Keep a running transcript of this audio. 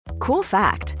Cool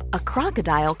fact, a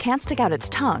crocodile can't stick out its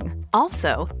tongue.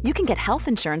 Also, you can get health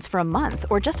insurance for a month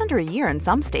or just under a year in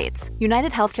some states.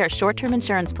 United Healthcare short-term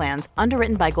insurance plans,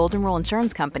 underwritten by Golden Rule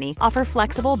Insurance Company, offer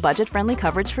flexible, budget-friendly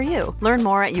coverage for you. Learn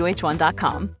more at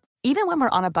uh1.com. Even when we're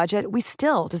on a budget, we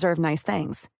still deserve nice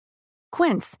things.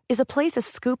 Quince is a place to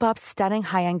scoop up stunning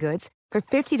high-end goods for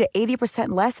 50 to 80%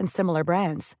 less than similar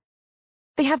brands.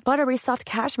 They have buttery soft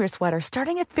cashmere sweaters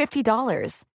starting at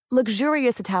 $50,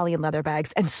 luxurious Italian leather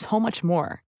bags, and so much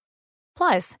more.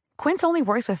 Plus, Quince only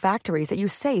works with factories that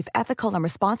use safe, ethical, and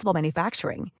responsible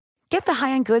manufacturing. Get the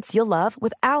high-end goods you'll love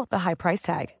without the high price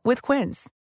tag with Quince.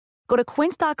 Go to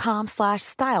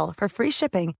quince.com/style for free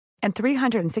shipping and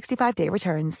 365-day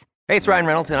returns. Hey, it's Ryan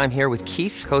Reynolds, and I'm here with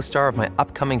Keith, co-star of my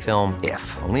upcoming film,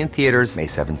 If, only in theaters May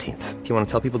 17th. Do you want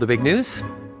to tell people the big news?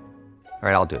 All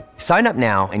right, I'll do it. Sign up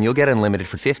now and you'll get unlimited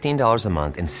for $15 a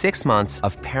month and 6 months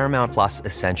of Paramount Plus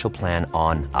Essential Plan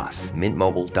on us.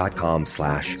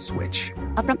 MintMobile.com/switch.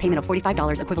 Upfront payment of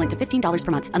 $45 equivalent to $15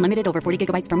 per month. Unlimited over 40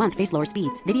 gigabytes per month. Face lower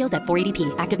speeds. Videos at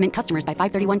 480p. Active Mint customers by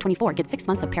 531.24 get 6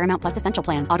 months of Paramount Plus Essential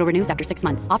Plan. Auto renews after 6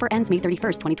 months. Offer ends May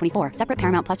 31st, 2024. Separate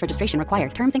Paramount Plus registration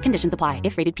required. Terms and conditions apply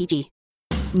if rated PG.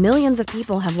 Millions of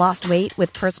people have lost weight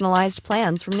with personalized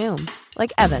plans from Noom.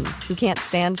 Like Evan, who can't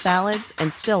stand salads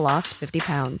and still lost 50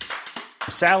 pounds.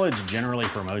 Salads generally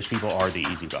for most people are the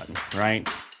easy button, right?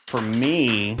 For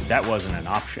me, that wasn't an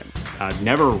option. I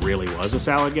never really was a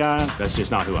salad guy. That's just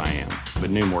not who I am.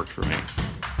 But Noom worked for me.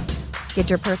 Get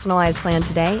your personalized plan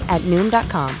today at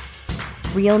Noom.com.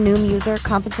 Real Noom user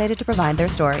compensated to provide their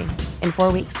story. In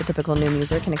 4 weeks, the typical Noom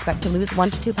user can expect to lose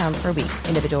 1 to 2 pounds per week.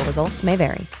 Individual results may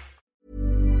vary.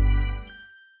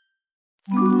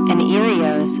 An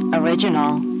Erios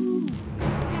original.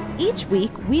 Each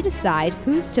week, we decide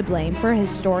who's to blame for a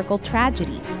historical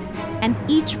tragedy. And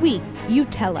each week, you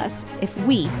tell us if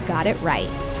we got it right.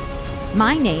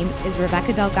 My name is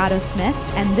Rebecca Delgado Smith,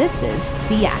 and this is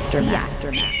The Aftermath.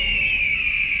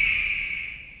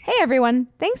 Hey everyone,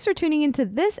 thanks for tuning into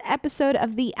this episode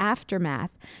of The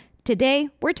Aftermath. Today,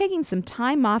 we're taking some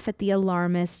time off at The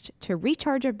Alarmist to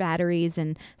recharge our batteries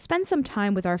and spend some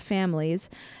time with our families.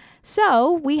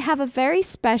 So we have a very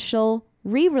special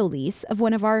re-release of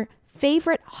one of our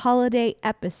favorite holiday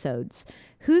episodes,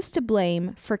 Who's to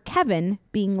Blame for Kevin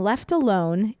being left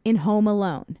alone in Home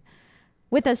Alone.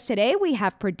 With us today, we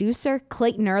have producer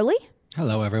Clayton Early.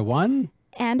 Hello, everyone.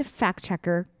 And fact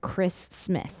checker Chris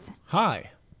Smith. Hi.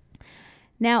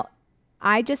 Now,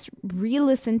 I just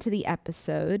re-listened to the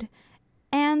episode,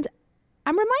 and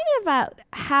I'm reminded about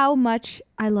how much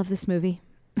I love this movie.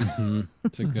 Mm-hmm.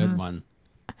 It's a good one.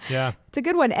 Yeah, it's a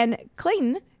good one. And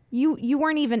Clayton, you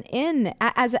weren't even in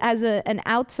as an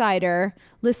outsider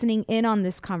listening in on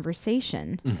this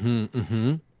conversation. Mm-hmm,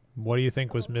 mm-hmm. What do you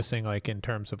think was missing, like in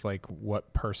terms of like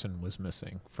what person was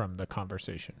missing from the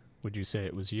conversation? Would you say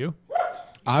it was you?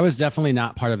 I was definitely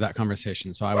not part of that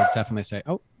conversation, so I would definitely say,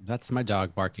 "Oh, that's my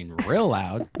dog barking real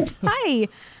loud." Hi.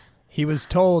 He was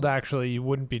told actually you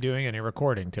wouldn't be doing any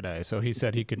recording today, so he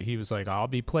said he was like, "I'll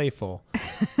be playful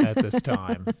at this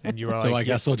time," and you were like, "So I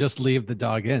guess we'll just leave the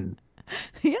dog in."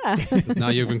 Yeah. Now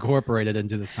you've incorporated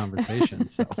into this conversation.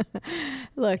 So,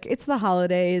 look, it's the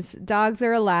holidays. Dogs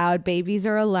are allowed. Babies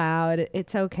are allowed.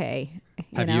 It's okay.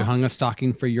 Have you hung a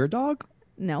stocking for your dog?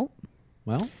 No.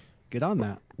 Well, get on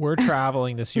that. We're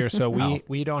traveling this year, so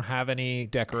we don't have any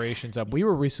decorations up. We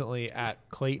were recently at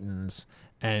Clayton's.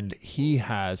 And he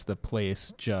has the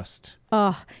place just...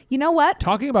 you know what?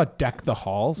 Talking about deck the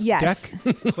halls. Yes.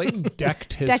 Clayton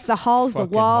decked his Deck the halls, the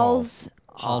walls.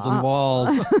 Halls and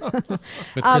walls.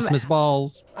 With Christmas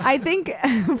balls. I think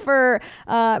for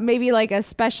maybe like a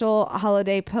special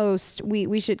holiday post,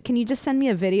 we should... Can you just send me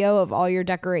a video of all your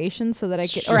decorations so that I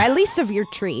can... Sure. Or at least of your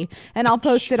tree. And I'll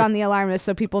post it on The Alarmist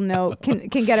so people know, can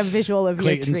get a visual of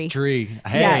Clayton's your tree. tree.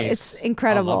 Hey, yeah, it's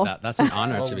incredible. I love that. That's an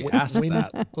honor to be asked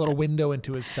that. A little window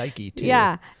into his psyche, too.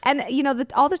 Yeah. And,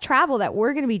 all the travel that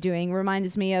we're going to be doing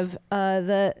reminds me of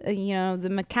the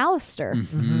McAllister.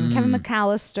 Mm-hmm. Kevin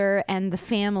McAllister and the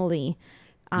family.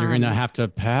 You're going to have to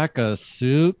pack a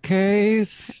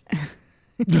suitcase.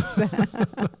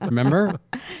 Remember?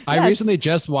 Yes. I recently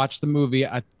just watched the movie.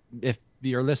 If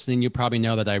you're listening, you probably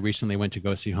know that I recently went to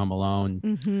go see Home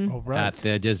Alone at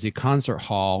the Disney Concert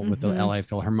Hall with the LA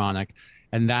Philharmonic.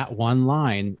 And that one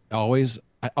line always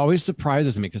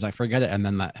surprises me because I forget it. And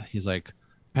then he's like,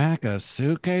 pack a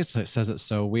suitcase. It says it's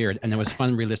so weird. And it was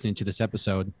fun re-listening to this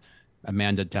episode.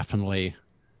 Amanda definitely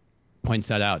points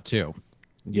that out too.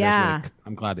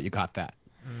 I'm glad that you got that.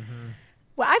 Mm-hmm.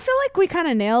 Well, I feel like we kind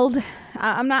of nailed.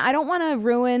 I don't want to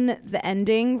ruin the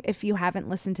ending if you haven't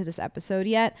listened to this episode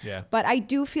yet. Yeah. But I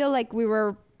do feel like we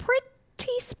were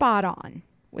pretty spot on.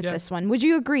 with this one. Would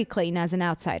you agree, Clayton, as an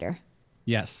outsider?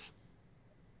 Yes.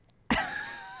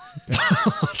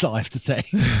 That's all I have to say.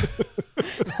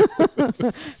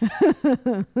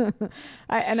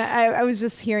 I was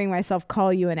just hearing myself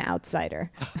call you an outsider.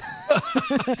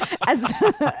 As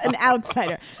an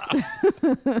outsider.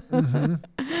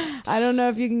 I don't know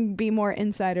if you can be more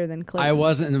insider than Clayton. I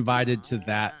wasn't invited to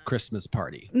that Christmas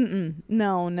party.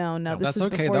 No. This was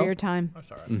okay, before though. your time.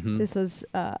 That's all right. Mm-hmm. This was,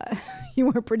 you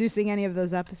weren't producing any of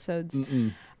those episodes.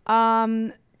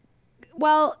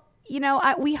 Well,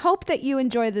 we hope that you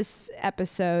enjoy this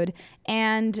episode,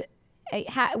 and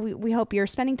we hope you're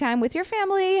spending time with your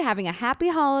family, having a happy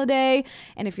holiday.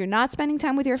 And if you're not spending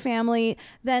time with your family,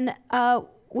 then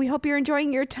we hope you're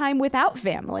enjoying your time without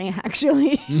family,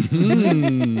 actually.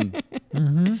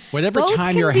 Whatever Both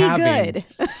time can you're be having. good.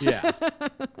 Yeah.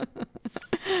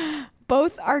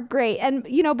 Both are great. And,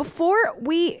 before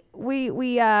we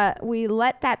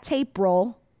let that tape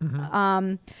roll,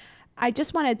 I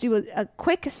just want to do a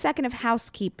quick second of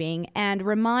housekeeping and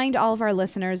remind all of our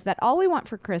listeners that all we want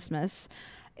for Christmas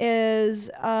is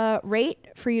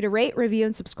for you to rate, review,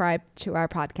 and subscribe to our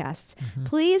podcasts.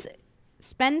 Please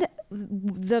spend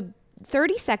the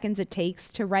 30 seconds it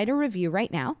takes to write a review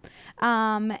right now.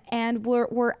 And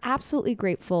we're absolutely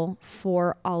grateful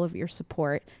for all of your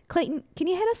support. Clayton, can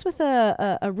you hit us with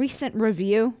a recent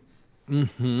review?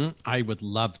 I would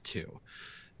love to.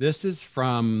 This is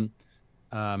from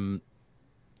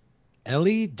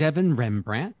Ellie Devon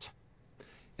Rembrandt,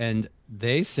 and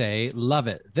they say, love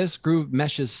it. This group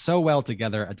meshes so well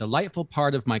together. A delightful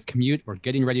part of my commute or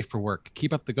getting ready for work.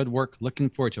 Keep up the good work. Looking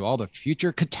forward to all the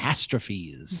future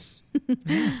catastrophes.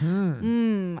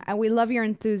 And we love your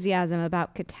enthusiasm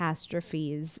about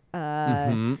catastrophes.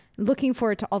 Looking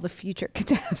forward to all the future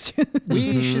catastrophes.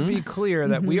 We should be clear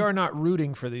that we are not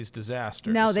rooting for these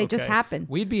disasters. No, they just happen.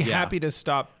 We'd be happy to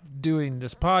stop doing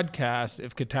this podcast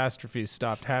if catastrophes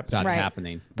stopped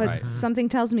happening. But something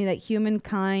tells me that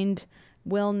humankind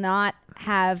will not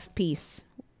have peace.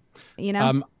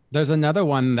 There's another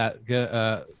one that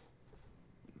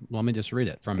let me just read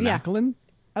it from Macklin.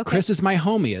 Okay. Chris is my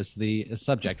homie is the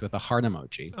subject with a heart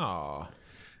emoji. Aw.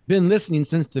 Been listening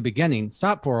since the beginning.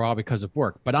 Stopped for a while because of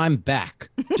work, but I'm back.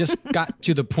 Just got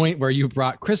to the point where you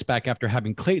brought Chris back after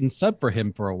having Clayton sub for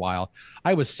him for a while.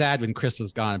 I was sad when Chris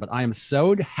was gone, but I am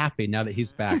so happy now that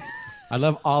he's back. I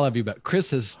love all of you, but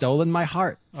Chris has stolen my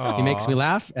heart. Aww. He makes me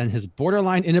laugh, and his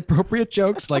borderline inappropriate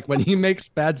jokes, like when he makes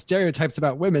bad stereotypes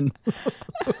about women.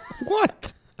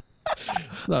 What?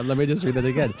 No, let me just read that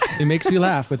again. It makes me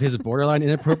laugh with his borderline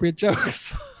inappropriate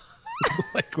jokes.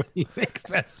 Like when he makes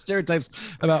bad stereotypes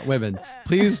about women.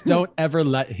 Please don't ever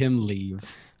let him leave.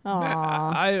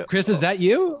 Chris, is that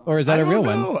you, or is that a real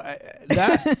one?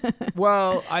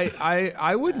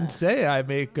 I wouldn't say I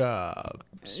make I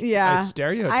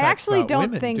stereotype. I actually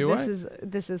don't women, think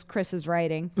this is Chris's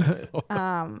writing.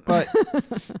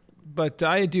 But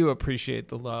I do appreciate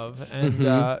the love, and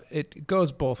it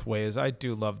goes both ways. I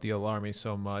do love the Alarmy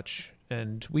so much,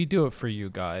 and we do it for you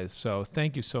guys. So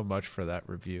thank you so much for that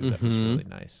review. That was really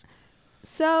nice.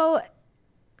 So,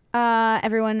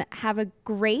 everyone, have a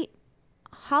great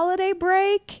holiday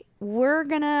break. We're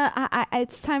gonna.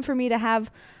 It's time for me to have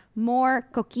more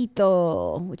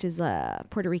coquito, which is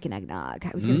Puerto Rican eggnog.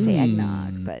 I was gonna say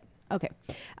eggnog, but okay.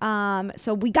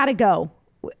 So we gotta go.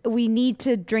 We need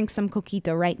to drink some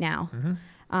coquito right now.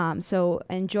 So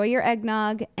enjoy your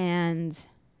eggnog and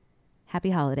happy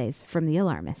holidays from The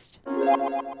Alarmist.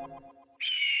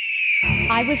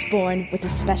 I was born with a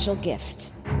special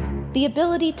gift. The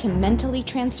ability to mentally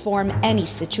transform any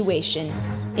situation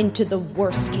into the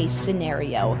worst case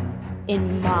scenario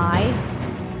in my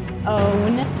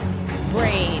own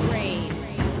brain.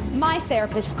 My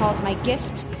therapist calls my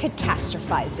gift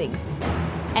catastrophizing.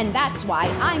 And that's why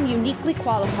I'm uniquely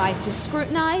qualified to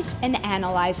scrutinize and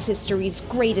analyze history's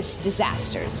greatest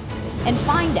disasters and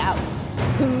find out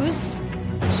who's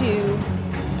to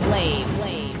blame.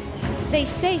 They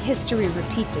say history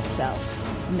repeats itself.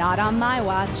 Not on my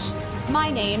watch. My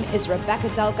name is Rebecca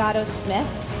Delgado Smith,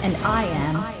 and I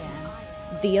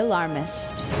am The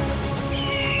Alarmist.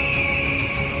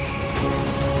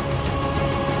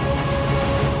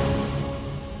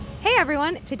 Hey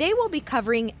everyone, today we'll be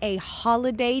covering a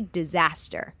holiday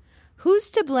disaster. Who's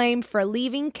to blame for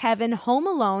leaving Kevin home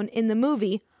alone in the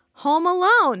movie Home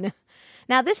Alone?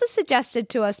 Now, this was suggested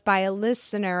to us by a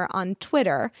listener on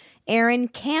Twitter, Erin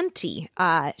Canty.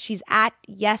 She's at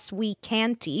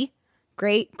YesWeCanty.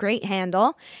 Great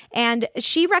handle. And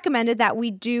she recommended that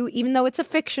we do, even though it's a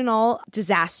fictional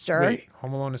disaster. Wait,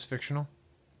 Home Alone is fictional?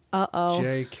 Uh-oh.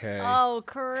 JK. Oh,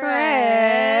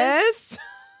 Chris.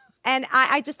 And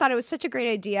I just thought it was such a great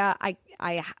idea.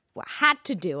 I had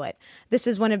to do it. This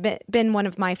has been one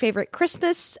of my favorite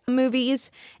Christmas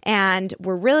movies, and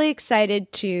we're really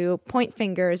excited to point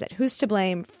fingers at who's to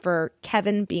blame for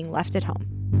Kevin being left at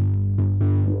home.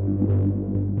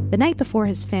 The night before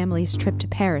his family's trip to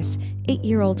Paris,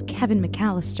 8-year-old Kevin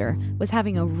McAllister was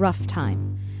having a rough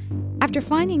time. After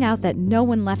finding out that no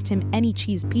one left him any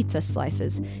cheese pizza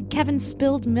slices, Kevin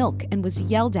spilled milk and was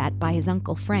yelled at by his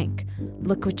Uncle Frank.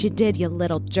 "Look what you did, you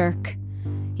little jerk."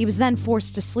 He was then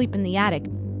forced to sleep in the attic.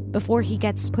 Before he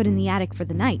gets put in the attic for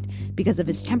the night, because of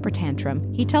his temper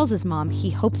tantrum, he tells his mom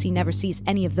he hopes he never sees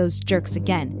any of those jerks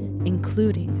again,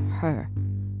 including her.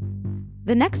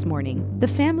 The next morning, the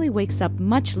family wakes up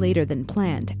much later than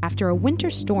planned after a winter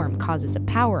storm causes a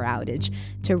power outage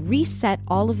to reset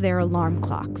all of their alarm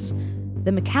clocks.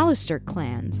 The McAllister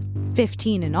clans,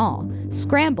 15 in all,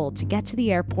 scramble to get to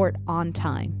the airport on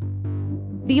time.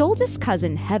 The oldest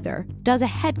cousin, Heather, does a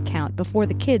head count before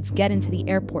the kids get into the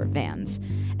airport vans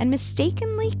and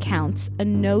mistakenly counts a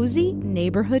nosy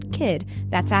neighborhood kid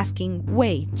that's asking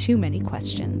way too many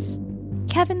questions.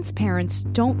 Kevin's parents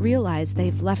don't realize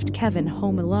they've left Kevin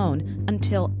home alone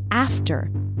until after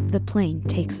the plane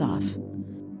takes off.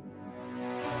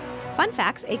 Fun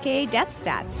facts, aka death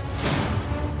stats.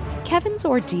 Kevin's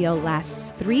ordeal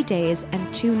lasts 3 days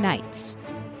and 2 nights.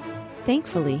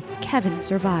 Thankfully, Kevin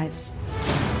survives.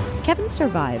 Kevin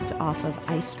survives off of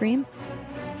ice cream,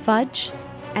 fudge,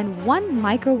 and 1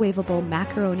 microwavable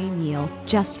macaroni meal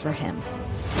just for him.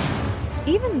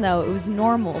 Even though it was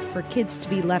normal for kids to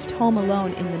be left home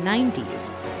alone in the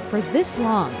 90s, for this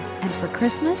long and for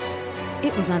Christmas,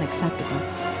 it was unacceptable.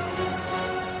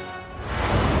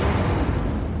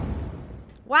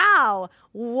 Wow,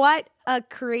 what a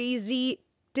crazy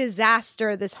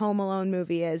disaster this Home Alone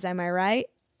movie is, am I right?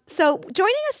 So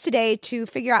joining us today to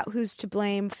figure out who's to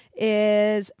blame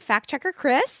is fact checker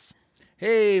Chris.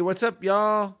 Hey, what's up,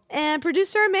 y'all? And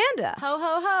producer Amanda. Ho,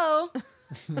 ho, ho.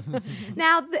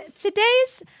 Now,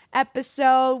 today's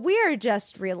episode, we are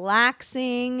just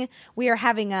relaxing. We are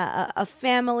having a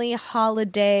family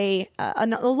holiday,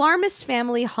 an alarmist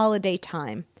family holiday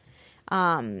time.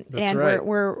 And right.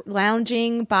 we're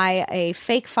lounging by a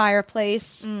fake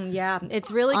fireplace. Yeah, it's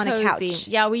really on cozy. A couch.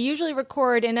 Yeah, we usually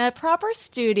record in a proper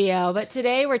studio, but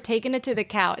today we're taking it to the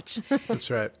couch. That's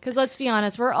right. Because let's be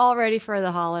honest, we're all ready for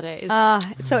the holidays.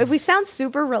 So if we sound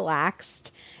super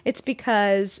relaxed, it's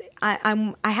because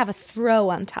I have a throw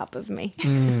on top of me.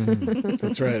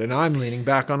 That's right. And I'm leaning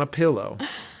back on a pillow.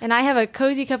 And I have a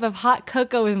cozy cup of hot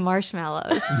cocoa with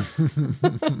marshmallows.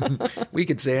 We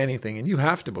could say anything, and you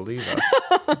have to believe us.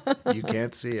 You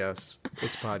can't see us.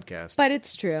 It's podcast. But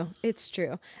it's true. It's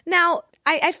true. Now,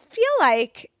 I feel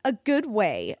like a good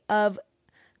way of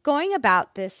going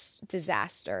about this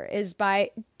disaster is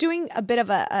by doing a bit of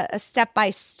a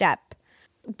step-by-step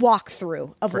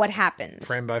walkthrough of what happens.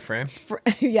 Frame by frame?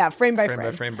 Yeah, frame by frame.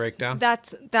 Frame by frame breakdown?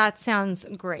 That sounds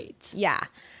great. Yeah.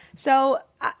 So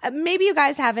maybe you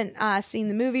guys haven't seen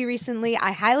the movie recently.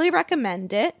 I highly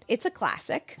recommend it. It's a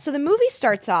classic. So the movie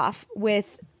starts off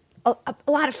with a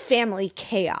lot of family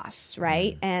chaos,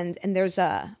 right? And there's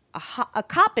a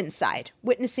cop inside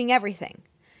witnessing everything.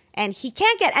 And he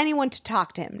can't get anyone to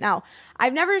talk to him. Now,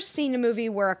 I've never seen a movie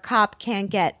where a cop can't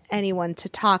get anyone to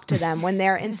talk to them when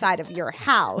they're inside of your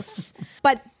house.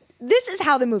 But this is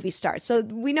how the movie starts. So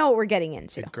we know what we're getting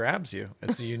into. It grabs you.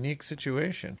 It's a unique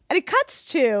situation. And it cuts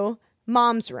to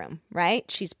Mom's room, right?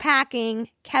 She's packing.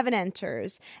 Kevin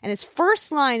enters. And his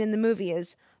first line in the movie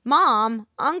is, "Mom,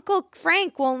 Uncle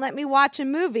Frank won't let me watch a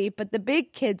movie, but the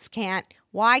big kids can't.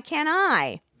 Why can't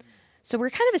I?" So we're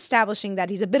kind of establishing that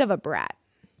he's a bit of a brat.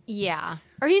 Yeah.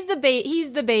 Or he's the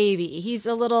baby. He's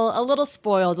a little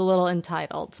spoiled, a little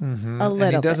entitled. Mm-hmm. A little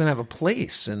and he bit. doesn't have a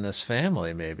place in this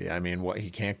family, maybe. I mean,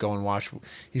 he can't go and watch.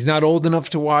 He's not old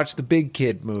enough to watch the big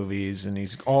kid movies, and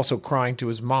he's also crying to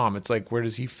his mom. It's like, where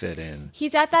does he fit in?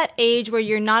 He's at that age where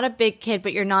you're not a big kid,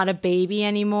 but you're not a baby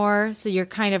anymore. So you're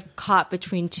kind of caught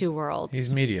between two worlds. He's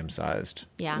medium-sized.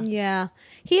 Yeah. Yeah.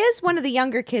 He is one of the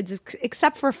younger kids,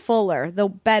 except for Fuller, the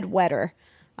bedwetter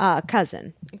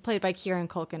cousin. Played by Kieran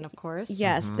Culkin, of course.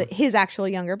 Yes, his actual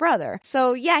younger brother.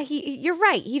 So yeah, you're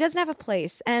right. He doesn't have a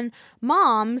place. And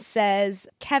Mom says,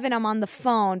 "Kevin, I'm on the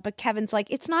phone." But Kevin's like,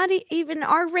 "It's not even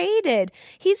R-rated.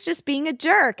 He's just being a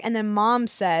jerk." And then Mom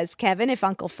says, "Kevin, if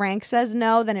Uncle Frank says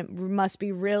no, then it must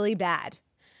be really bad."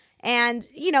 And,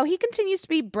 he continues to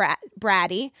be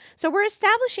bratty. So we're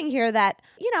establishing here that,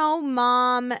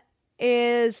 Mom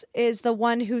is the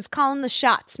one who's calling the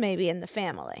shots maybe in the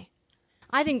family.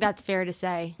 I think that's fair to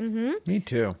say. Mm-hmm. Me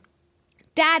too.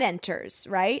 Dad enters,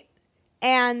 right?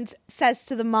 And says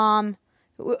to the mom,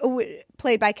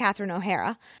 played by Catherine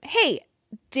O'Hara, "Hey,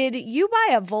 did you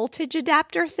buy a voltage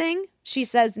adapter thing? She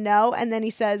says no. And then he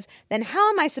says, then how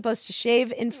am I supposed to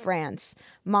shave in France?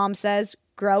 Mom says,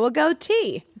 grow a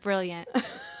goatee. Brilliant.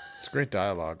 It's great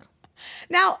dialogue.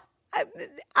 Now, I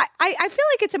feel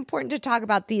like it's important to talk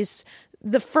about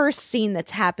the first scene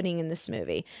that's happening in this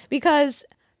movie, because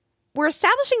we're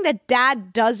establishing that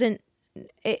Dad doesn't...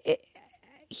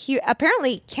 he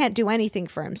apparently can't do anything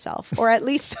for himself, or at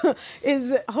least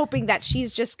is hoping that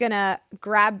she's just going to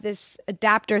grab this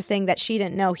adapter thing that she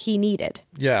didn't know he needed.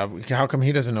 Yeah, how come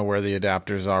he doesn't know where the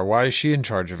adapters are? Why is she in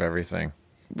charge of everything?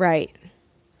 Right.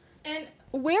 And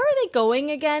where are they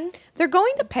going again? They're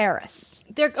going to Paris.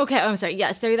 I'm sorry.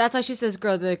 Yes, that's why she says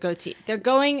grow the goatee. They're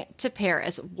going to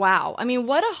Paris. Wow. I mean,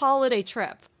 what a holiday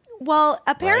trip. Well,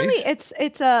 apparently it's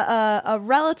a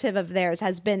relative of theirs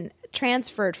has been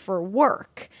transferred for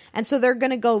work, and so they're going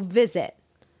to go visit.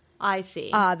 I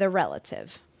see. The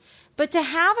relative. But to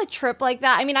have a trip like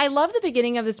that, I mean, I love the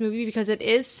beginning of this movie because it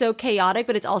is so chaotic,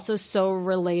 but it's also so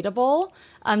relatable.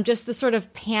 Just the sort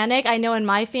of panic. I know in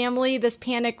my family, this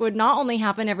panic would not only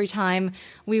happen every time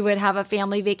we would have a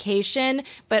family vacation,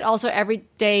 but also every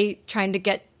day trying to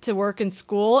get to work and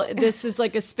school. This is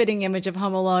like a spitting image of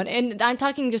Home Alone. And I'm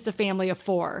talking just a family of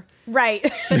 4. Right.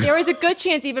 But there was a good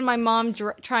chance even my mom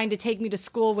trying to take me to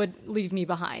school would leave me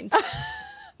behind.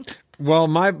 Well,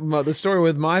 the story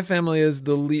with my family is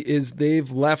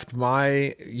they've left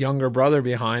my younger brother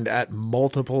behind at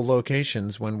multiple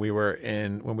locations when we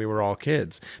were all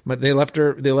kids. But they left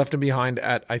him behind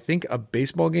at, I think, a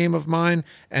baseball game of mine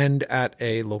and at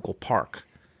a local park.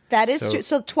 That is true.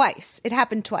 So twice. It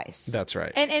happened twice. That's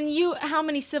right. And you, how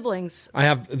many siblings?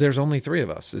 There's only 3 of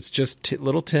us. It's just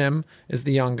little Tim is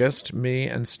the youngest, me,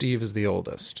 and Steve is the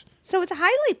oldest. So it's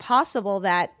highly possible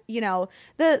that,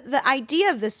 the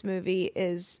idea of this movie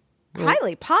is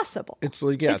highly possible. It's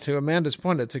like, to Amanda's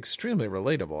point, it's extremely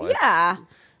relatable. Yeah.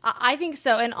 I think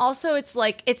so. And also it's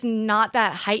like, it's not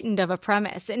that heightened of a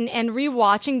premise. And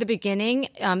rewatching the beginning,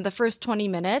 the first 20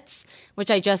 minutes, which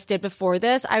I just did before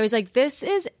this, I was like, this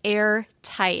is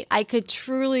airtight. I could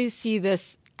truly see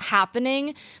this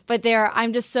happening. But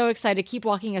I'm just so excited. Keep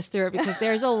walking us through it because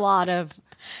there's a lot of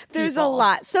There's a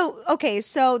lot.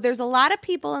 So there's a lot of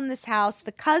people in this house.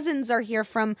 The cousins are here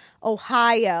from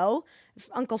Ohio.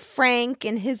 Uncle Frank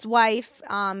and his wife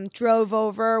drove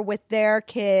over with their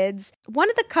kids. One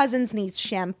of the cousins needs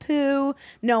shampoo.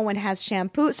 No one has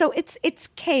shampoo. So it's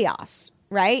chaos,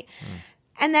 right?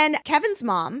 And then Kevin's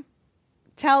mom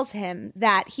tells him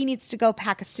that he needs to go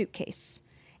pack a suitcase.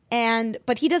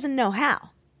 But he doesn't know how,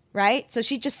 right? So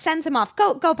she just sends him off.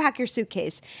 Go pack your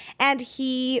suitcase. And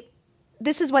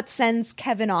this is what sends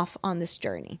Kevin off on this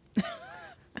journey.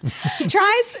 He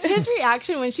tries. His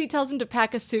reaction when she tells him to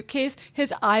pack a suitcase,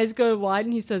 his eyes go wide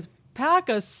and he says, pack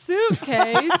a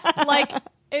suitcase? Like,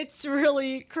 it's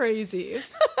really crazy.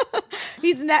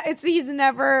 He's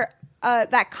never,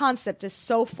 that concept is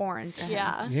so foreign to him.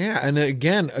 Yeah. Yeah. And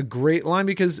again, a great line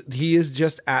because he is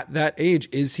just at that age.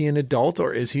 Is he an adult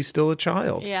or is he still a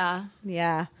child? Yeah.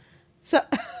 Yeah. So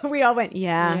we all went,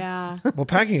 yeah. Yeah. Well,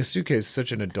 packing a suitcase is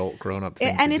such an adult grown-up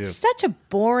thing and to do. it's such a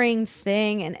boring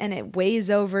thing, and it weighs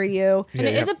over you. And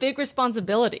it is a big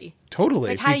responsibility.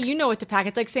 Totally. Like, how do you know what to pack?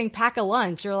 It's like saying pack a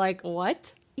lunch. You're like,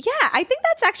 what? Yeah, I think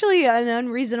that's actually an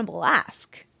unreasonable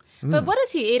ask. But what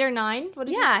is he, 8 or 9?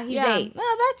 He's 8.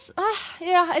 Well, that's,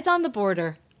 it's on the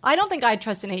border. I don't think I'd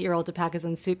trust an 8-year-old to pack his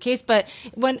own suitcase, but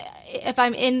if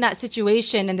I'm in that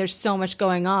situation and there's so much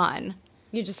going on,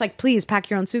 you're just like, please pack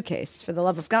your own suitcase for the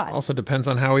love of God. Also depends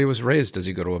on how he was raised. Does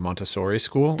he go to a Montessori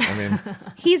school? I mean,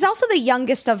 he's also the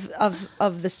youngest of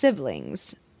the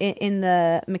siblings in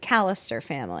the McAllister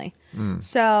family.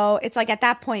 So it's like at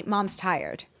that point, mom's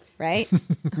tired, right?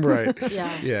 Right.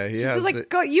 Yeah. Yeah. She's just like,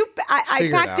 go. I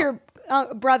packed your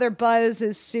brother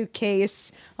Buzz's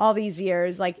suitcase all these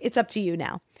years. Like, it's up to you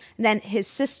now. And then his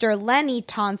sister Lenny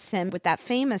taunts him with that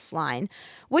famous line,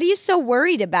 "What are you so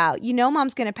worried about? You know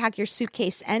mom's going to pack your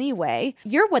suitcase anyway.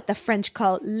 You're what the French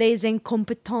call les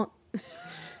incompetents."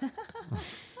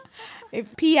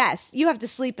 P.S. You have to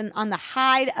sleep on the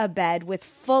hide-a bed with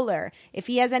Fuller. If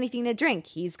he has anything to drink,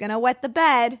 he's going to wet the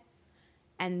bed.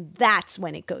 And that's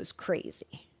when it goes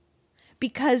crazy.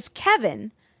 Because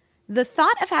Kevin, the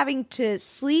thought of having to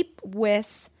sleep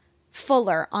with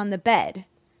Fuller on the bed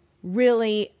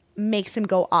really makes him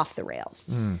go off the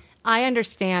rails. I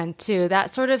understand, too.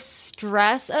 That sort of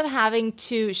stress of having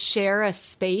to share a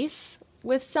space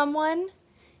with someone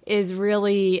is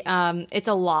really, it's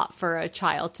a lot for a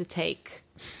child to take.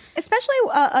 Especially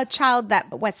a child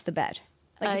that wets the bed.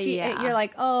 Like yeah. you're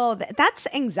like, oh, that's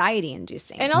anxiety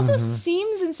inducing. And also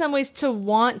seems in some ways to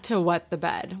want to wet the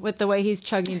bed with the way he's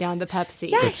chugging down the Pepsi.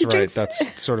 Yeah, That's right.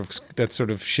 That's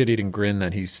sort of shit-eating grin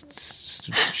that he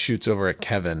shoots over at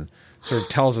Kevin. Sort of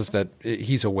tells us that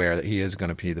he's aware that he is going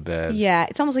to pee the bed. Yeah,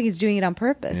 it's almost like he's doing it on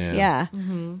purpose. Yeah.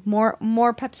 More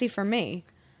Pepsi for me.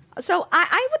 So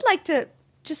I would like to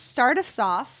just start us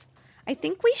off. I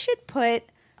think we should put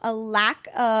a lack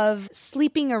of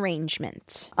sleeping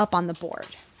arrangement up on the board.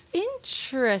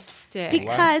 Interesting.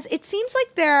 Because it seems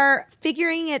like they're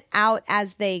figuring it out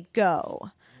as they go.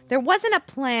 There wasn't a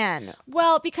plan.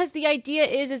 Well, because the idea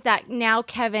is that now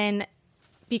Kevin,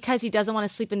 because he doesn't want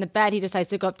to sleep in the bed, he decides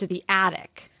to go up to the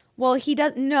attic. Well, he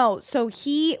doesn't know. So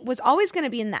he was always going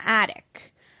to be in the attic.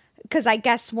 Because I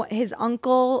guess his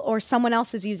uncle or someone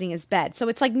else is using his bed. So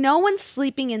it's like no one's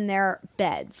sleeping in their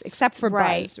beds except for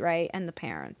Buzz, right? And the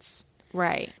parents.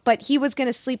 Right. But he was going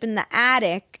to sleep in the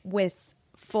attic with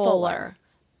Fuller.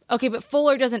 Okay, but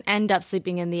Fuller doesn't end up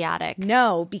sleeping in the attic.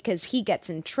 No, because he gets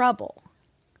in trouble.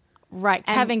 Right.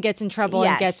 And Kevin gets in trouble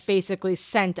and gets basically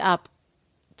sent up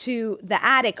to the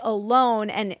attic alone.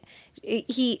 And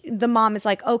the mom is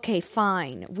like, okay,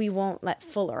 fine. We won't let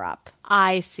Fuller up.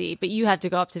 I see, but you have to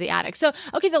go up to the attic. So,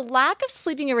 okay, the lack of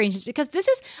sleeping arrangements, because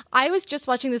I was just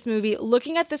watching this movie,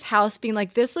 looking at this house, being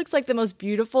like, this looks like the most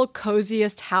beautiful,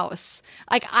 coziest house.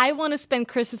 Like, I want to spend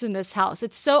Christmas in this house.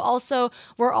 It's so also,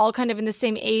 we're all kind of in the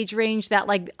same age range that,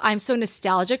 like, I'm so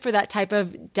nostalgic for that type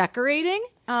of decorating.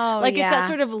 Oh, like, it's that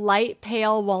sort of light,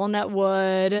 pale walnut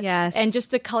wood. Yes. And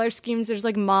just the color schemes, there's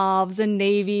like mauves and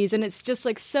navies, and it's just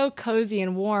like so cozy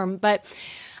and warm. But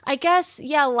I guess,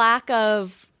 lack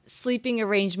of sleeping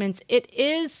arrangements, it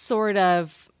is sort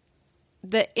of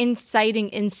the inciting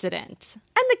incident.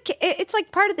 And it's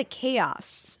like part of the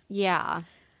chaos. Yeah.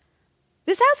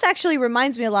 This house actually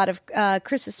reminds me a lot of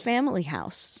Chris's family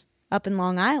house up in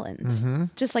Long Island.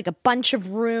 Just like a bunch of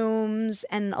rooms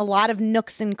and a lot of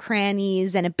nooks and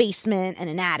crannies and a basement and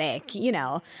an attic,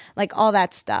 like all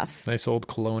that stuff. Nice old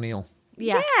colonial.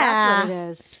 Yes, that's what it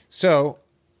is. So,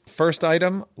 first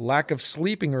item, lack of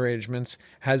sleeping arrangements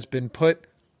has been put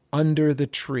under the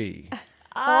tree. Which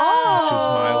is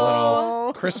my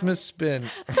little Christmas spin.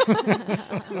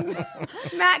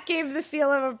 Matt gave the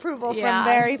seal of approval from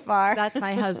very far. That's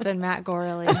my husband, Matt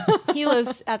Gorley. He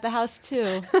lives at the house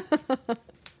too.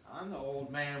 I'm the old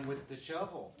man with the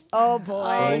shovel. Oh boy.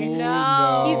 Oh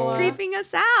no. He's creeping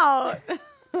us out.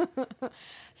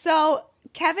 So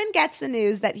Kevin gets the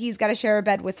news that he's got to share a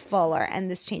bed with Fuller, and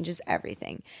this changes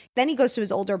everything. Then he goes to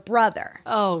his older brother.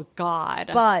 Oh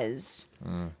God. Buzz.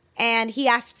 And he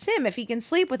asks him if he can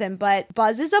sleep with him, but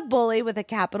Buzz is a bully with a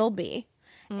capital B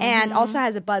and also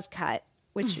has a buzz cut,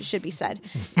 which should be said,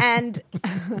 and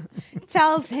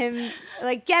tells him,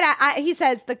 like, get out. He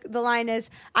says, the line is,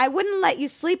 I wouldn't let you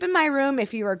sleep in my room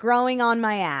if you were growing on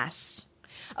my ass.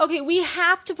 Okay, we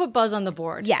have to put Buzz on the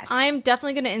board. Yes. I'm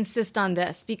definitely going to insist on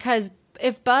this because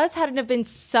if Buzz hadn't have been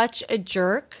such a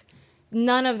jerk,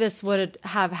 none of this would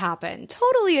have happened.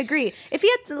 Totally agree. If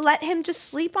he had to let him just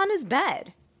sleep on his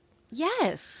bed.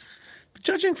 Yes.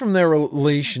 Judging from their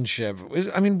relationship,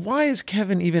 why is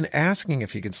Kevin even asking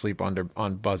if he can sleep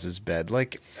on Buzz's bed?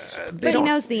 Like, but he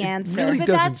knows the answer. Really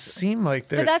doesn't seem like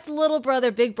they're. But that's little brother,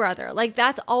 big brother. Like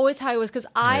that's always how it was. Because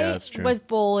I was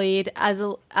bullied as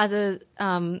a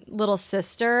little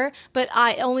sister, but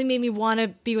I only made me want to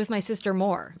be with my sister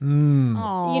more.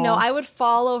 I would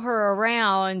follow her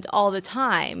around all the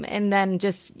time, and then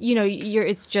just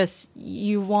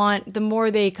you want, the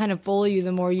more they kind of bully you,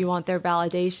 the more you want their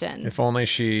validation. If only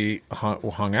she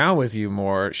hung out with you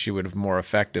more, she would have more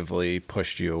effectively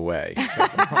pushed you away.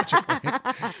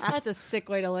 That's a sick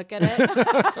way to look at it.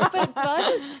 But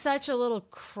Buzz is such a little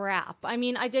crap. I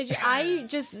mean, I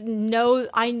just know,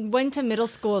 I went to middle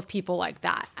school with people like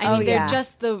that. They're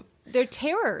just they're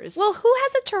terrors. Well, who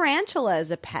has a tarantula as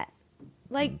a pet?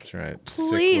 Like, that's right.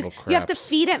 Please, you have to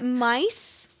feed it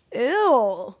mice?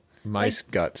 Ew. Mice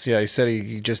guts. Yeah, he said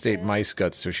he just ate mice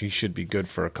guts, so she should be good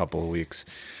for a couple of weeks.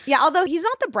 Yeah, although he's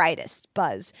not the brightest,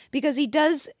 Buzz, because he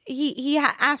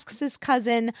asks his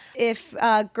cousin if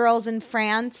girls in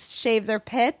France shave their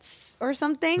pits or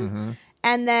something,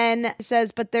 and then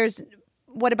says, but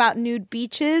what about nude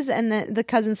beaches? And the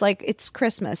cousin's like, it's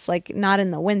Christmas, like not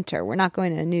in the winter. We're not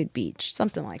going to a nude beach.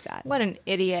 Something like that. What an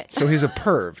idiot. So he's a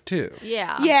perv too.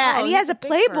 Yeah. Yeah, and he has a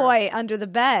Playboy under the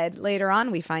bed. Later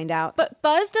on, we find out. But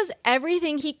Buzz does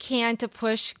everything he can to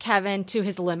push Kevin to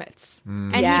his limits.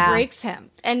 And he breaks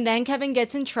him. And then Kevin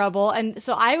gets in trouble. And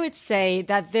so I would say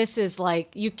that this is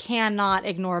like, you cannot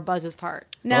ignore Buzz's part.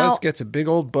 Now, Buzz gets a big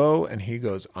old bow and he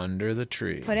goes under the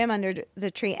tree. Put him under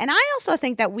the tree. And I also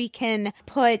think that we can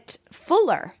put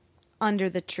Fuller under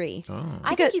the tree. Oh.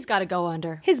 I think he's got to go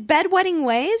under. His bedwetting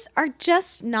ways are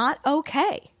just not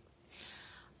okay.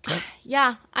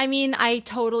 Yeah, I mean, I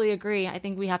totally agree. I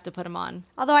think we have to put him on.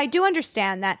 Although I do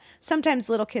understand that sometimes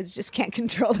little kids just can't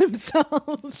control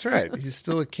themselves. That's right. He's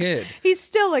still a kid. He's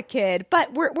still a kid,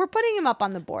 but we're putting him up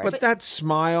on the board. But that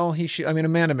smile,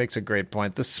 Amanda makes a great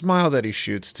point. The smile that he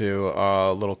shoots to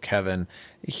little Kevin,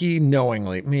 he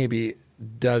knowingly, maybe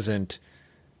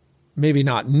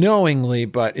not knowingly,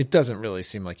 but it doesn't really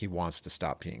seem like he wants to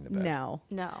stop peeing the bed. No.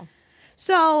 No.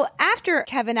 So after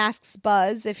Kevin asks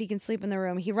Buzz if he can sleep in the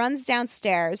room, he runs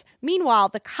downstairs. Meanwhile,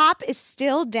 the cop is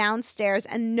still downstairs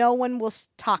and no one will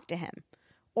talk to him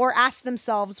or ask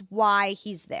themselves why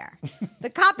he's there. The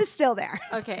cop is still there.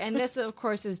 Okay, and this, of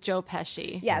course, is Joe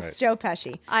Pesci. Yes, right. Joe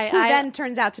Pesci, who then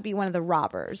turns out to be one of the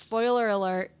robbers. Spoiler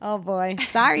alert. Oh, boy.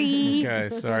 Sorry. Okay,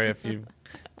 sorry if you...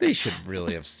 They should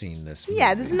really have seen this movie.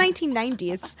 Yeah, this is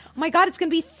 1990. Oh, my God, it's going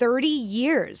to be 30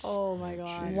 years. Oh, my God.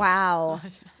 Jeez. Wow.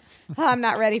 Oh, I'm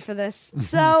not ready for this.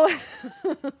 So... I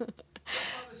saw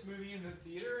this movie in the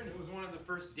theater, and it was one of the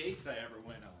first dates I ever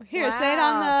went on. Here, say it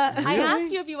on the... I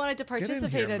asked you if you wanted to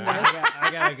participate in this. I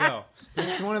gotta go.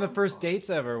 This is one of the first dates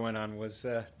I ever went on, was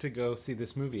to go see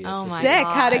this movie. Oh my Sick.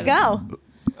 God. How'd it go?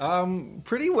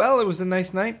 Pretty well. It was a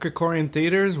nice night. Krikorian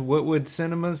Theaters, Woodwood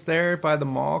Cinemas there by the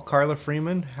mall. Carla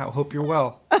Freeman, hope you're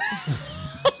well.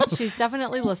 She's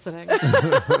definitely listening.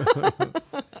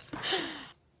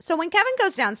 So when Kevin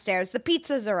goes downstairs, the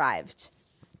pizza's arrived.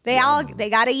 They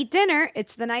got to eat dinner.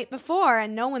 It's the night before,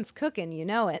 and no one's cooking. You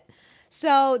know it.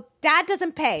 So Dad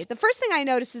doesn't pay. The first thing I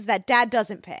notice is that Dad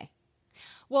doesn't pay.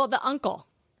 Well, the uncle.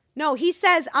 No, he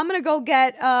says, I'm going to go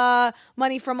get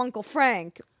money from Uncle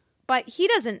Frank. But he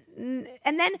doesn't.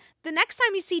 And then the next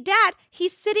time you see Dad,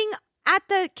 he's sitting at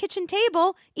the kitchen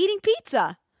table eating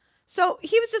pizza. So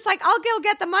he was just like, I'll go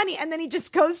get the money. And then he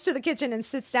just goes to the kitchen and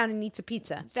sits down and eats a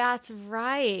pizza. That's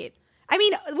right. I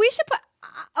mean, we should put...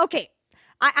 okay,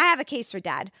 I have a case for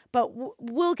Dad, but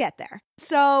we'll get there.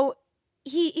 So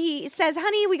he says,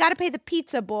 honey, we got to pay the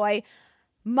pizza boy.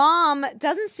 Mom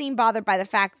doesn't seem bothered by the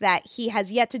fact that he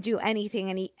has yet to do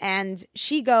anything, and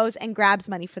she goes and grabs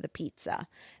money for the pizza.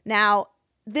 Now,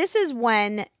 this is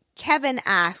when Kevin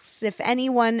asks if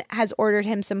anyone has ordered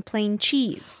him some plain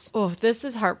cheese. Oh, this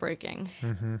is heartbreaking.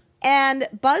 Mm-hmm. And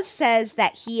Buzz says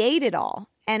that he ate it all,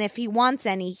 and if he wants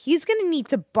any, he's going to need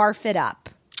to barf it up.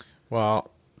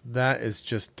 Well, that is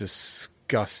just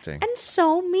disgusting. And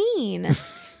so mean.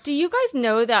 Do you guys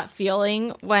know that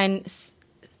feeling when...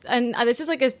 And this is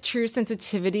like a true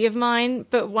sensitivity of mine,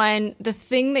 but when the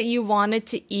thing that you wanted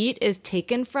to eat is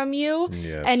taken from you,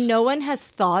 yes, and no one has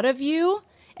thought of you,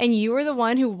 and you were the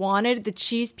one who wanted the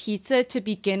cheese pizza to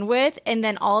begin with, and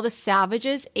then all the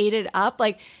savages ate it up,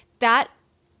 like that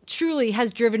truly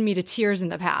has driven me to tears in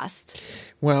the past.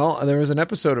 Well, there was an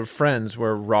episode of Friends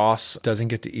where Ross doesn't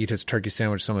get to eat his turkey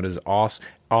sandwich. Someone at his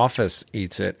office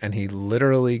eats it, and he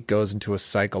literally goes into a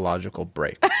psychological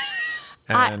break.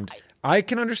 And... I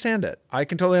can understand it. I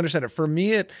can totally understand it. For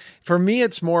me,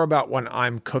 it's more about when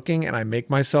I'm cooking and I make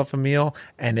myself a meal,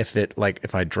 and if you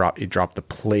drop the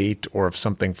plate, or if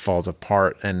something falls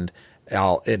apart, and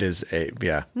it is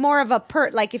more of a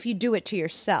like if you do it to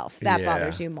yourself, that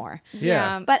bothers you more.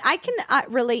 Yeah. But I can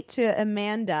relate to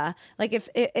Amanda. Like if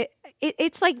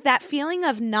it's like that feeling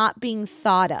of not being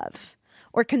thought of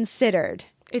or considered.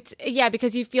 It's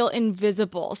because you feel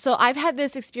invisible. So I've had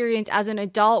this experience as an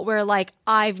adult where like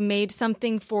I've made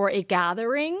something for a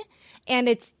gathering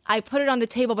and I put it on the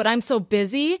table, but I'm so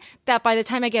busy that by the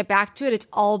time I get back to it, it's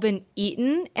all been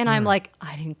eaten. And I'm like,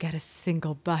 I didn't get a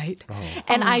single bite. Oh.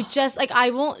 And I just I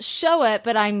won't show it,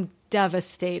 but I'm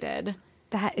devastated.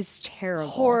 That is terrible.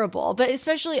 Horrible. But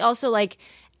especially also like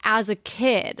as a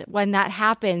kid, when that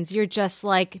happens, you're just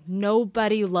like,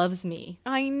 nobody loves me.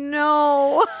 I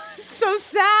know. It's so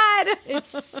sad.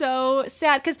 It's so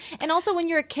sad. And also when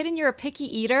you're a kid and you're a picky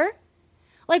eater,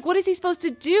 like what is he supposed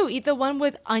to do? Eat the one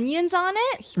with onions on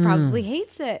it? He probably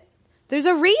hates it. There's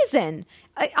a reason.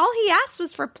 All he asked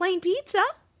was for plain pizza.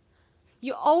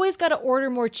 You always got to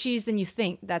order more cheese than you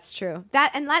think. That's true.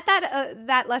 And let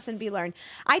that lesson be learned.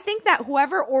 I think that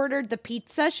whoever ordered the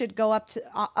pizza should go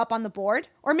up on the board,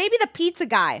 or maybe the pizza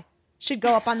guy should go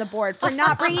up on the board for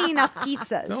not bringing enough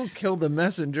pizzas. Don't kill the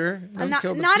messenger. Not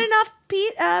enough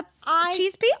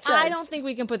cheese pizzas. I don't think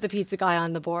we can put the pizza guy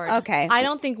on the board. Okay.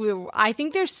 I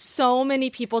think there's so many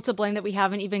people to blame that we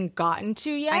haven't even gotten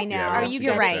to yet. I know. Yeah,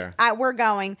 You're right. We're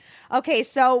going. Okay,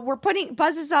 so we're putting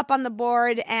Buzzes up on the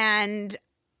board, and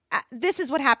this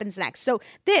is what happens next. So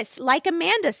this, like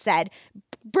Amanda said,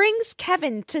 brings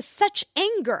Kevin to such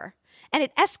anger, and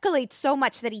it escalates so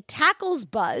much that he tackles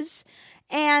Buzz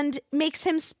and makes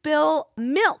him spill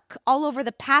milk all over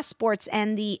the passports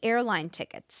and the airline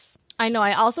tickets. I know.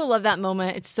 I also love that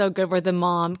moment. It's so good where the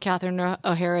mom, Catherine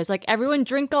O'Hara, is like, everyone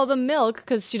drink all the milk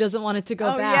because she doesn't want it to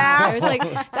go bad. Yeah. I was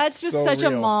like, that's just such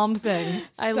a mom thing.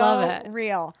 I love it.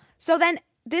 Real. So then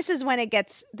this is why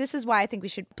I think we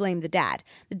should blame the dad.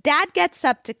 The dad gets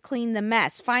up to clean the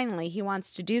mess. Finally, he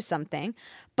wants to do something,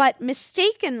 but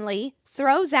mistakenly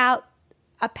throws out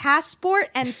a passport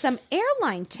and some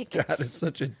airline tickets. That is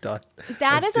such a dud.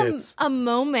 That is a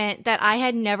moment that I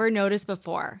had never noticed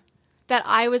before. That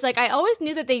I was like, I always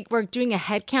knew that they were doing a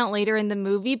head count later in the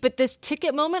movie, but this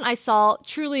ticket moment I saw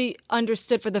truly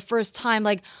understood for the first time,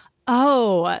 like,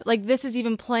 oh, like this is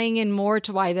even playing in more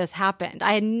to why this happened.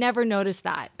 I had never noticed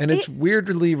that. And it's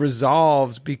weirdly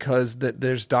resolved because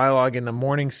there's dialogue in the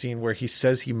morning scene where he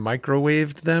says he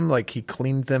microwaved them, like he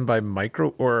cleaned them by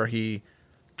or he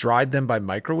dried them by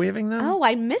microwaving them. Oh,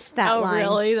 I missed that line.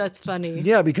 Oh, really? That's funny.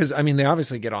 Yeah, because, I mean, they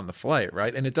obviously get on the flight,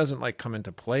 right? And it doesn't, like, come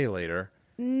into play later.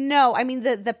 No, I mean,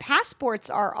 the passports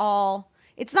are all...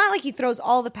 It's not like he throws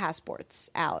all the passports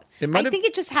out. I think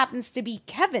it just happens to be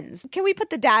Kevin's. Can we put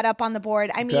the dad up on the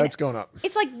board? I mean, Dad's going up.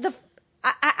 It's like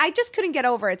I just couldn't get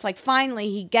over it. It's like finally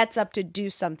he gets up to do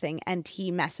something and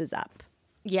he messes up.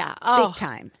 Yeah. Big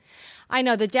time. I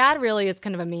know. The dad really is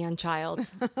kind of a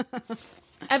man-child.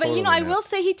 But, you know, I will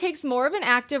say he takes more of an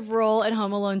active role in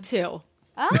Home Alone 2.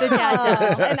 Oh. The dad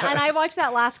does. And I watched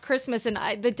that last Christmas, and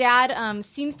the dad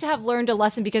seems to have learned a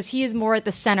lesson because he is more at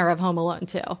the center of Home Alone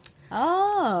 2.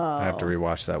 Oh. I have to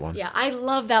rewatch that one. Yeah, I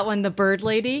love that one, The Bird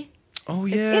Lady. Oh,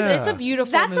 yeah. It's a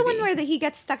beautiful That's movie. the one where he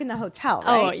gets stuck in the hotel,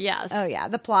 right? Oh, yes. Oh, yeah.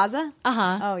 The plaza?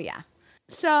 Uh-huh. Oh, yeah.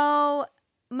 So,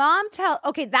 mom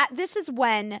this is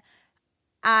when,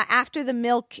 after the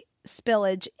milk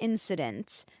spillage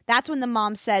incident, that's when the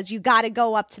mom says, you got to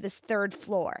go up to this third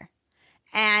floor.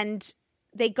 And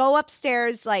they go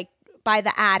upstairs, like, by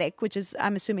the attic, which is,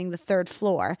 I'm assuming, the third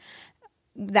floor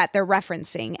that they're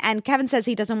referencing. And Kevin says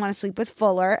he doesn't want to sleep with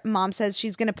Fuller. Mom says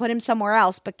she's going to put him somewhere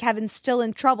else, but Kevin's still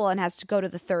in trouble and has to go to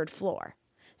the third floor.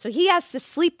 So he has to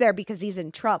sleep there because he's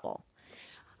in trouble.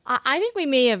 I think we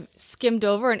may have skimmed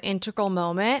over an integral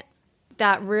moment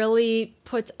that really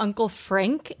puts Uncle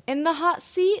Frank in the hot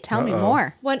seat. Tell me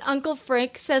more. When Uncle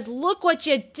Frank says, "Look what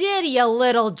you did, you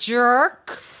little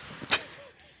jerk."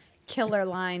 Killer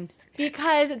line.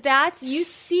 Because that's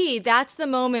the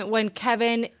moment when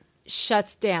Kevin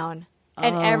shuts down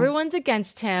and everyone's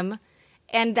against him.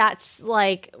 And that's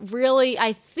like really,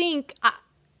 I think,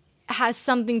 has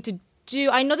something to do.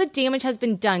 I know the damage has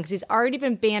been done because he's already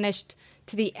been banished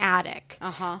to the attic.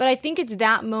 But I think it's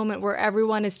that moment where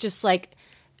everyone is just like,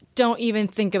 don't even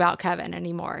think about Kevin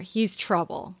anymore. He's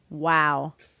trouble.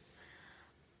 Wow.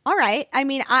 All right. I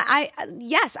mean,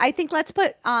 yes, I think let's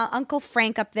put Uncle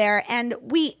Frank up there, and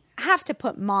we have to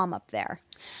put Mom up there.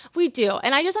 We do.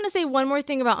 And I just want to say one more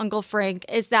thing about Uncle Frank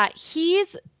is that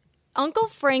Uncle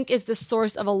Frank is the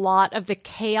source of a lot of the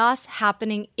chaos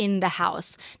happening in the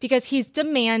house because he's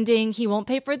demanding, he won't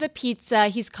pay for the pizza,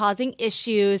 he's causing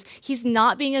issues, he's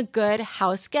not being a good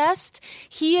house guest.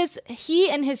 He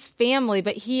and his family,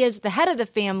 but he is the head of the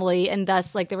family and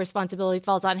thus like the responsibility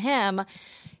falls on him.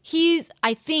 He's,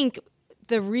 I think,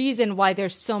 the reason why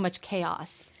there's so much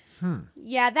chaos.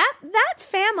 Yeah, that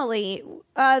family,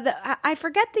 I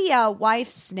forget the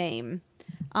wife's name.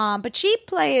 But she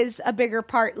plays a bigger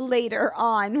part later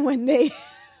on when they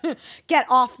get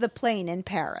off the plane in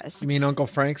Paris. You mean Uncle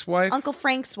Frank's wife? Uncle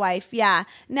Frank's wife, yeah.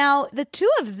 Now, the two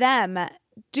of them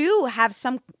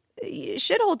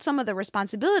should hold some of the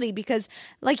responsibility because,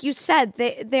 like you said,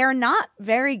 they're not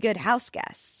very good house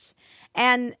guests.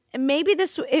 And maybe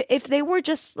if they were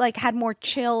just like had more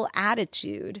chill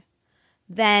attitude,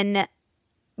 then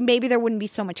maybe there wouldn't be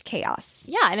so much chaos.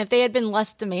 Yeah, and if they had been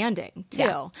less demanding, too.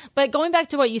 Yeah. But going back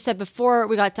to what you said before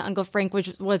we got to Uncle Frank,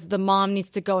 which was the mom needs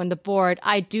to go on the board,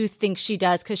 I do think she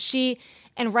does because she,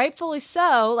 and rightfully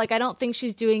so, like I don't think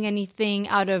she's doing anything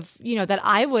out of, that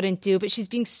I wouldn't do, but she's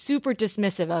being super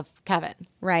dismissive of Kevin.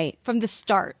 Right. From the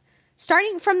start.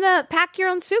 Starting from the pack your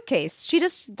own suitcase. She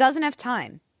just doesn't have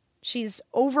time. She's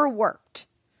overworked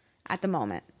at the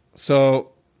moment.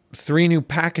 So 3 new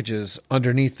packages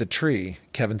underneath the tree.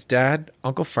 Kevin's dad,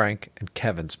 Uncle Frank, and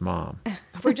Kevin's mom.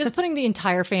 We're just putting the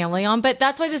entire family on, but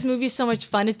that's why this movie is so much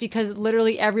fun is because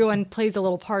literally everyone plays a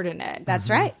little part in it.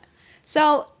 That's right.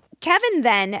 So Kevin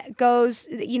then goes,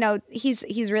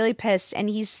 he's really pissed and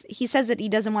he says that he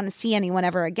doesn't want to see anyone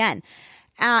ever again.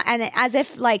 And as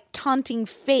if like taunting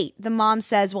fate, the mom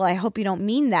says, well, I hope you don't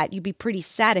mean that. You'd be pretty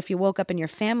sad if you woke up and your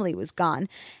family was gone.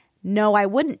 No, I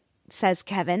wouldn't. says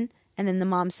Kevin. And then the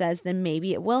mom says, then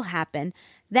maybe it will happen.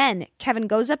 Then Kevin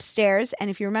goes upstairs. And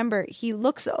if you remember, he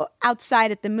looks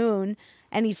outside at the moon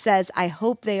and he says, I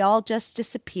hope they all just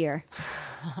disappear.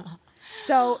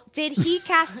 So did he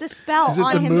cast a spell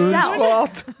on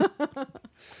himself? Is it the moon's fault?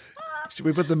 Should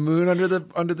we put the moon under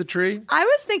the tree? I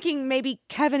was thinking maybe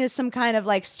Kevin is some kind of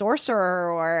like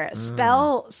sorcerer or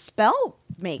spell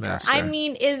maker. Master. I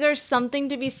mean, is there something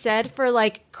to be said for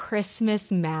like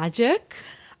Christmas magic?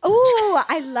 Oh,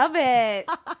 I love it.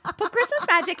 But Christmas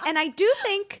magic, and I do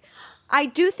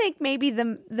think maybe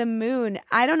the moon.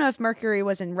 I don't know if Mercury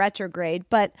was in retrograde,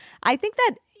 but I think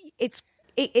that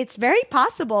it's very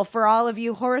possible for all of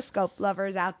you horoscope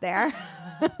lovers out there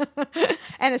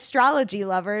and astrology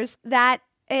lovers that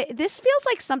this feels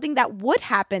like something that would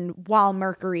happen while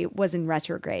Mercury was in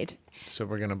retrograde. So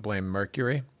we're gonna blame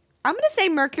Mercury. I'm going to say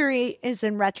Mercury is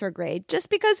in retrograde just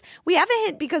because we have a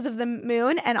hint because of the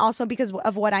moon and also because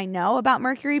of what I know about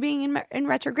Mercury being in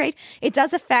retrograde. It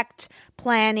does affect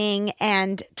planning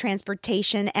and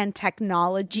transportation and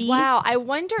technology. Wow. I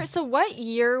wonder, so what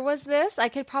year was this? I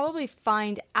could probably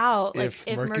find out if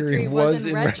Mercury was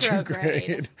in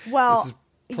retrograde. Well, this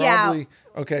is probably,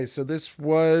 okay, so this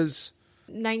was...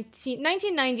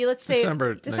 1990, let's say.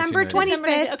 December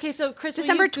 25th. Okay, so Chris,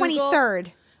 December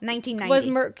 23rd. 1990. Was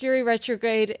Mercury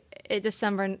retrograde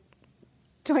December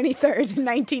 23rd,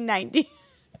 1990?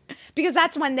 Because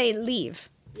that's when they leave.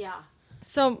 Yeah.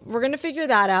 So we're going to figure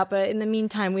that out. But in the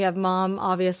meantime, we have Mom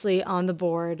obviously on the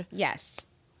board. Yes.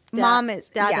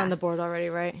 Dad's on the board already,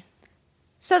 right?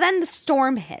 So then the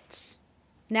storm hits.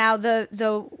 Now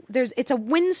it's a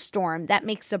windstorm that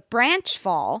makes a branch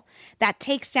fall that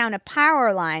takes down a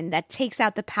power line that takes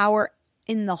out the power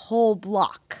in the whole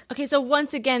block. Okay, so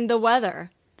once again, the weather.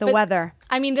 Weather.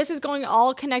 I mean, this is going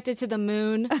all connected to the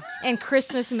moon and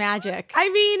Christmas magic. I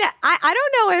mean, I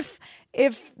don't know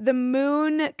if the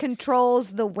moon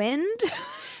controls the wind.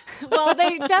 Well,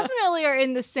 they definitely are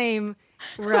in the same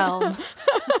realm.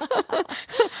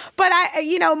 But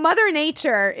Mother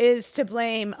Nature is to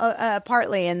blame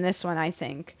partly in this one, I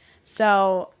think.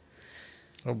 So.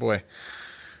 Oh boy.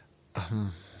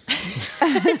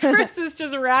 Chris is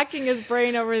just racking his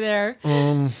brain over there.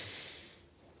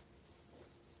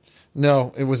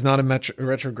 No, it was not a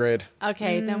retrograde.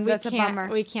 Okay, then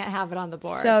we can't have it on the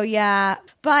board. So yeah,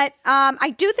 but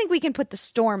I do think we can put the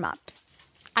storm up.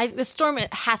 The storm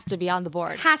has to be on the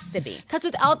board. Has to be, because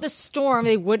without the storm,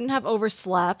 they wouldn't have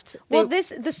overslept.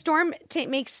 The storm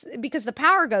makes, because the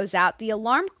power goes out, the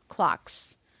alarm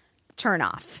clocks turn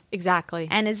off. Exactly,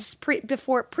 and it's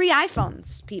before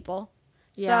pre-iPhones, people.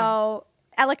 Yeah. So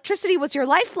electricity was your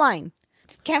lifeline.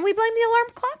 Can we blame the alarm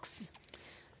clocks?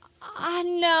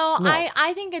 No.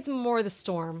 I think it's more the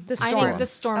storm. I think the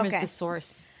storm is the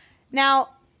source. Now,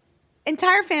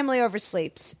 entire family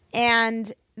oversleeps,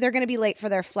 and they're going to be late for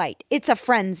their flight. It's a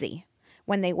frenzy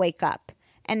when they wake up.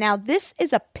 And now this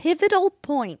is a pivotal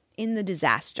point in the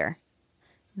disaster.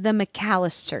 The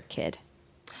McAllister kid.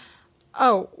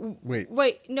 Oh. Wait,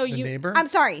 no, the neighbor? I'm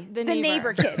sorry, the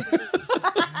neighbor kid.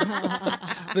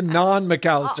 The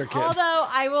non-McAllister kid. Although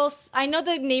I know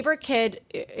the neighbor kid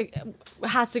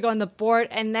has to go on the board,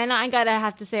 and then I'm going to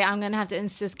have to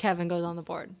insist Kevin goes on the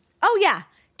board. Oh, yeah.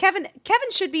 Kevin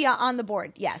should be on the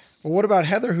board, yes. Well, what about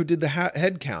Heather, who did the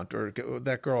head count, or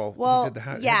that girl who did the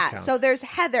head count? So there's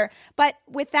Heather, but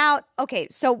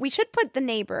so we should put the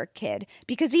neighbor kid,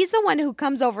 because he's the one who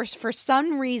comes over for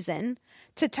some reason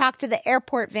to talk to the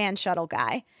airport van shuttle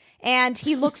guy, and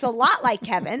he looks a lot like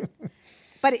Kevin,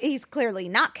 but he's clearly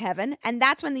not Kevin, and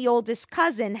that's when the oldest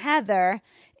cousin, Heather,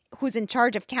 who's in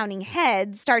charge of counting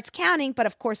heads, starts counting, but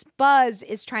of course Buzz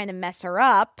is trying to mess her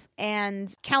up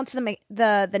and counts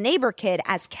the neighbor kid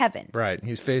as Kevin. Right.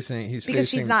 He's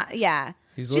she's not, yeah.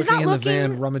 She's looking in the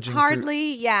van, rummaging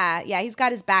hardly, through. Yeah, he's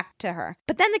got his back to her.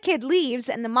 But then the kid leaves,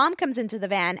 and the mom comes into the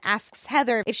van, asks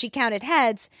Heather if she counted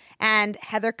heads, and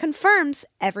Heather confirms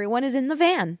everyone is in the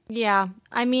van. Yeah,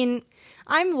 I mean,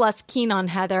 I'm less keen on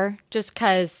Heather, just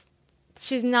because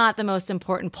she's not the most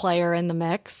important player in the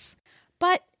mix.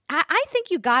 But I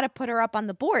think you got to put her up on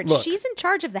the board. Look, she's in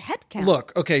charge of the head count.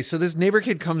 Look, okay, so this neighbor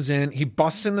kid comes in. He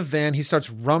busts in the van. He starts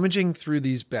rummaging through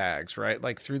these bags, right?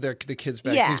 Like through the kids'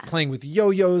 bags. Yeah. He's playing with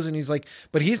yo-yos, and he's like,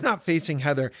 but he's not facing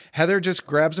Heather. Heather just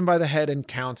grabs him by the head and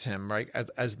counts him, right?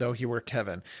 As though he were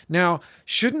Kevin. Now,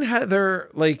 shouldn't Heather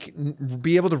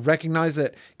be able to recognize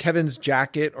that Kevin's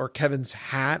jacket or Kevin's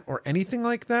hat or anything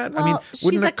like that? Well, I mean,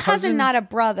 she's a cousin, not a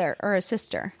brother or a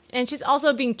sister. And she's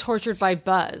also being tortured by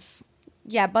Buzz.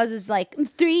 Yeah, Buzz is like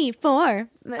 3, 4.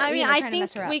 I mean, I think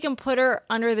we can put her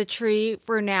under the tree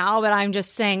for now, but I'm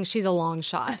just saying she's a long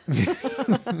shot.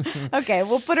 Okay,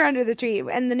 we'll put her under the tree.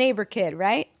 And the neighbor kid,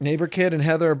 right? Neighbor kid and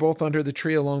Heather are both under the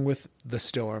tree along with the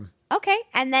storm. Okay,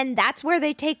 and then that's where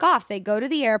they take off. They go to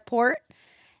the airport,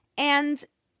 and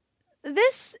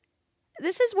this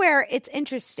is where it's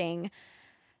interesting.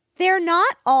 They're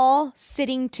not all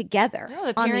sitting together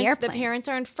on the airplane. The parents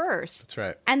are in first. That's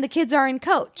right. And the kids are in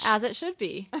coach. As it should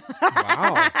be.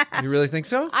 Wow. You really think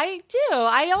so? I do.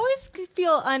 I always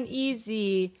feel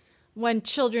uneasy when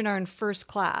children are in first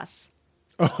class.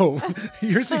 Oh,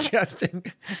 you're suggesting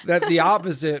that the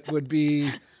opposite would be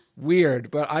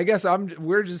weird, but I guess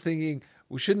we're just thinking,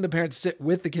 well, shouldn't the parents sit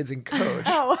with the kids in coach?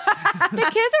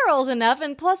 The kids are old enough,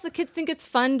 and plus the kids think it's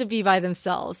fun to be by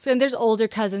themselves. And there's older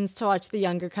cousins to watch the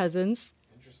younger cousins.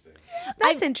 Interesting.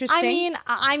 That's interesting.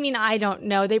 I mean, I don't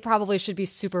know. They probably should be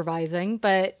supervising,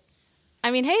 but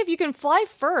I mean, hey, if you can fly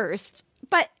first.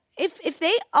 But if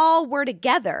they all were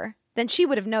together, then she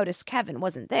would have noticed Kevin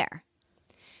wasn't there.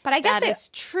 But I guess that is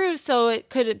true. So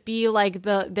could it be like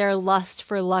their lust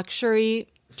for luxury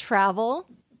travel?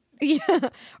 Yeah,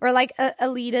 or like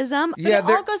elitism. But it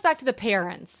all goes back to the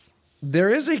parents. There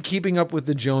is a keeping up with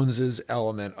the Joneses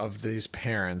element of these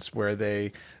parents where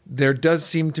there does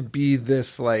seem to be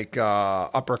this like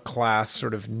upper class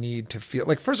sort of need to feel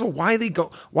like, first of all, why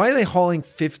are they hauling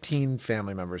 15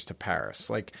 family members to Paris?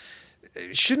 Like,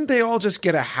 shouldn't they all just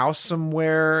get a house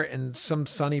somewhere in some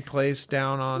sunny place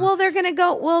down on? Well, they're gonna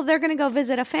go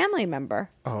visit a family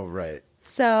member. Oh, right.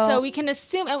 So we can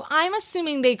assume, I'm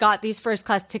assuming they got these first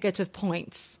class tickets with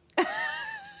points.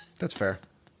 That's fair.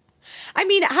 I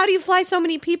mean, how do you fly so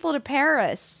many people to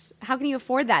Paris? How can you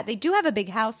afford that? They do have a big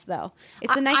house, though.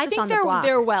 It's the nicest on the block. I think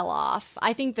they're well off.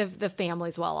 I think the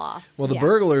family's well off. Well, the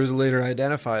burglars later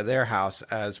identify their house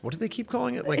as, what do they keep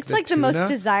calling it? Like it's like tuna? The most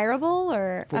desirable,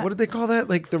 or but what did they call that?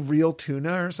 Like the real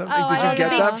tuna or something? Oh, did you get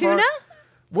that tuna?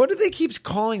 What do they keep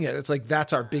calling it? It's like,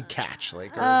 that's our big catch.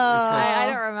 Like, I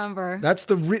don't remember. That's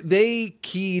they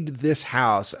keyed this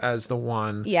house as the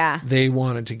one they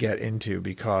wanted to get into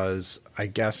because I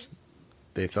guess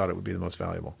they thought it would be the most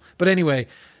valuable. But anyway,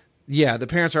 yeah, the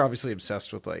parents are obviously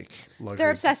obsessed with like luxury.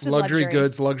 They're obsessed with luxury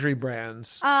goods, luxury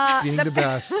brands, being the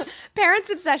best. Parents'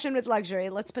 obsession with luxury.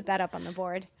 Let's put that up on the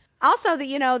board. Also,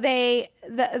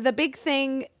 the big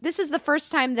thing, this is the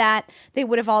first time that they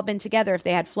would have all been together if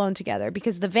they had flown together,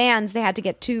 because the vans, they had to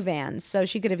get 2 vans. So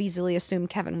she could have easily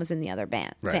assumed Kevin was in the other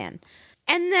van.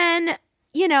 And then,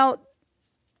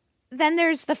 then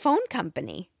there's the phone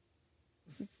company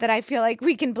that I feel like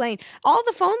we can blame. All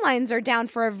the phone lines are down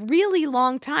for a really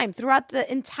long time throughout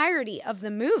the entirety of the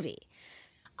movie.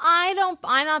 I'm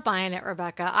not buying it,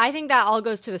 Rebecca. I think that all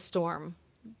goes to the storm.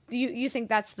 You think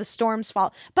that's the storm's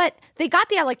fault. But they got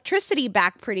the electricity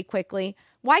back pretty quickly.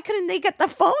 Why couldn't they get the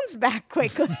phones back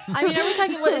quickly? I mean, are we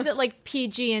talking, what is it, like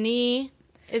PG&E?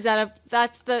 Is that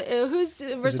who's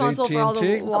responsible for all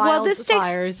the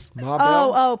wildfires?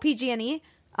 Oh, PG&E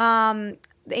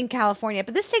in California.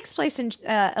 But this takes place in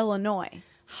Illinois.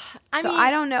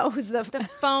 I don't know who's the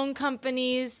phone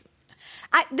companies.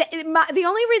 The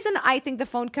only reason I think the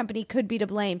phone company could be to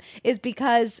blame is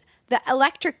because the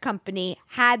electric company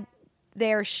had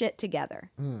their shit together.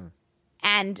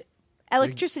 And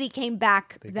electricity came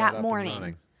back that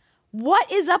morning.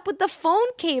 What is up with the phone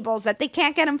cables that they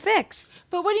can't get them fixed?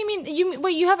 But what do you mean?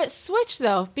 You have it switched,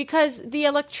 though, because the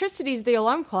electricity is the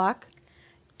alarm clock.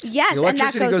 Yes, the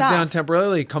electricity and that goes down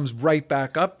temporarily, comes right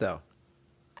back up, though.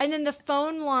 And then the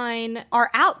phone line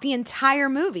are out the entire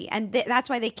movie, and that's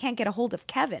why they can't get a hold of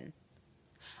Kevin.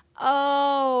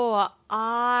 Oh,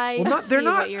 they're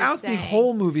not out the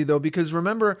whole movie, though, because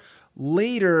remember,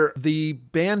 later the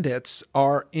wet bandits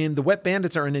are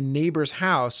in a neighbor's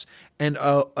house, and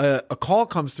a call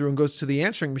comes through and goes to the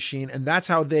answering machine, and that's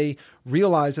how they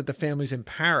realize that the family's in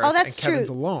Paris and Kevin's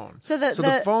alone. So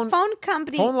the phone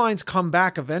company, phone lines come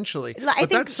back eventually, but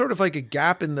that's sort of like a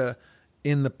gap in the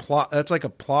plot. That's like a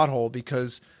plot hole,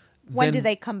 because when do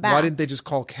they come back? Why didn't they just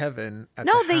call Kevin at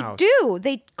the house? They do.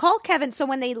 They call Kevin. So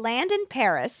when they land in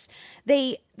Paris,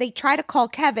 they try to call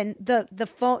Kevin.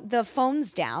 The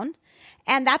phone's down,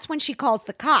 and that's when she calls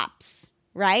the cops,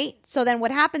 right? So then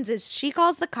what happens is she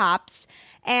calls the cops,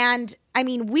 and I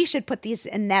mean, we should put these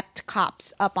inept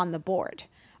cops up on the board.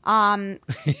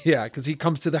 Yeah, because he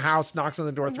comes to the house, knocks on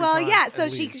the door 3 times. Well, yeah. So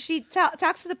she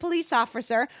talks to the police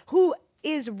officer who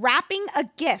is wrapping a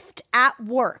gift at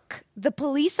work. The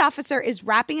police officer is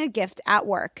wrapping a gift at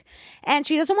work, and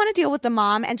she doesn't want to deal with the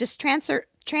mom and just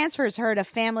transfers her to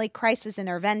family crisis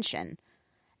intervention.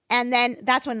 And then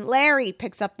that's when Larry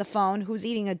picks up the phone, who's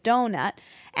eating a donut,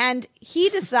 and he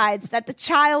decides that the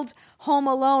child home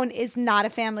alone is not a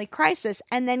family crisis.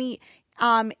 And then he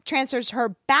transfers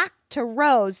her back to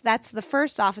Rose. That's the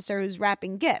first officer who's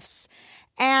wrapping gifts.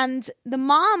 And the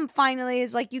mom finally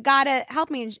is like, you got to help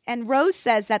me. And Rose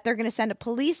says that they're going to send a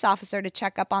police officer to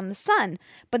check up on the son.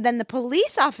 But then the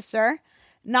police officer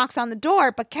knocks on the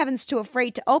door, but Kevin's too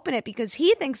afraid to open it because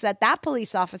he thinks that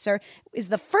police officer is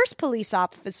the first police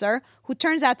officer who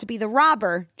turns out to be the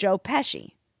robber, Joe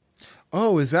Pesci.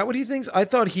 Oh, is that what he thinks? I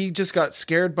thought he just got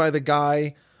scared by the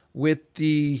guy with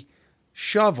the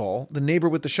shovel, the neighbor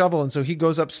with the shovel, and so he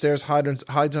goes upstairs,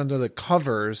 hides under the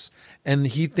covers, and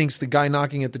he thinks the guy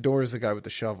knocking at the door is the guy with the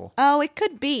shovel. Oh, it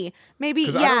could be. Maybe,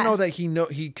 because I don't know that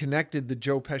he connected the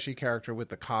Joe Pesci character with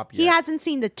the cop yet. He hasn't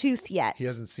seen the tooth yet. He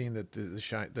hasn't seen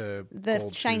the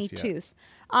gold shiny tooth.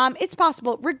 It's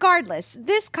possible. Regardless,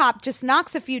 this cop just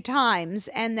knocks a few times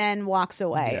and then walks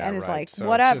away and is like, so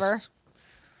whatever.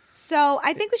 So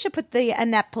I think we should put the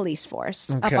Annette police force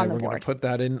up on the board. Okay, we're going to put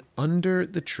that in under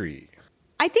the tree.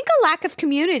 I think a lack of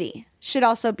community should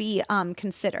also be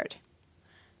considered.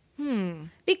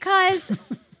 Because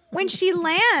when she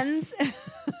lands,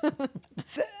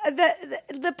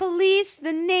 the police,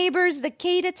 the neighbors, the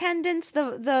gate attendants,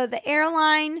 the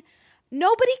airline,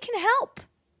 nobody can help.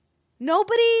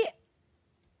 Nobody.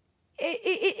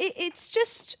 It's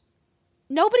just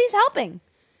nobody's helping.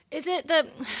 Is it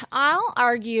I'll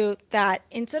argue that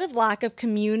instead of lack of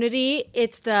community,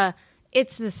 it's the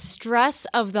stress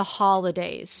of the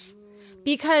holidays.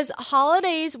 Because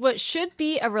holidays, what should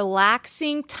be a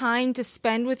relaxing time to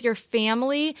spend with your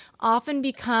family, often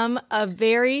become a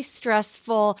very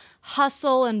stressful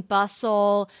hustle and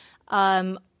bustle,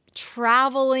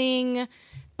 traveling,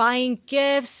 buying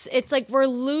gifts. It's like we're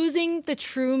losing the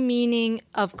true meaning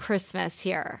of Christmas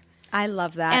here. I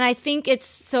love that. And I think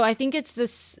it's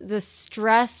the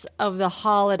stress of the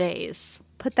holidays.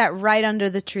 Put that right under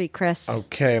the tree, Chris.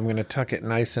 Okay, I'm going to tuck it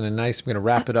nice. I'm going to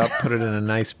wrap it up, put it in a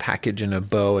nice package in a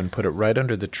bow, and put it right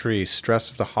under the tree.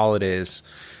 Stress of the holidays,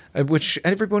 which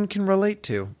everyone can relate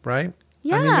to, right?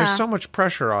 Yeah. I mean, there's so much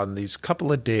pressure on these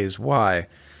couple of days. Why?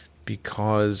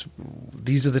 Because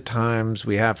these are the times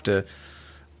we have to,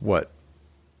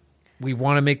 we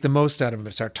want to make the most out of them.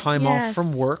 It's our time off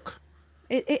from work.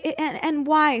 And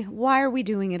why? Why are we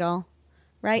doing it all?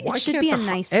 Right? Why it should be a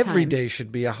nice time. Every day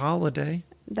should be a holiday.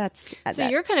 So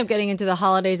you're kind of getting into the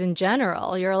holidays in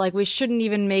general. You're like, we shouldn't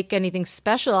even make anything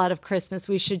special out of Christmas.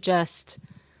 We should just...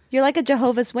 You're like a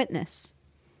Jehovah's Witness.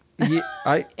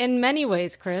 Yeah, in many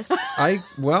ways, Chris.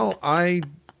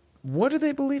 What do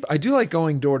they believe? I do like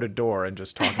going door to door and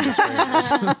just talking to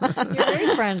strangers. You're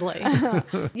very friendly.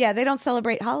 Yeah, they don't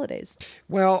celebrate holidays.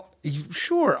 Well,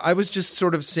 sure. I was just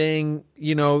sort of saying,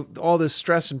 all this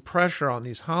stress and pressure on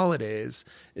these holidays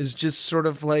is just sort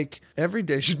of like every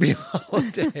day should be a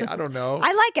holiday. I don't know.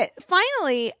 I like it.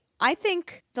 Finally, I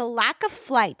think the lack of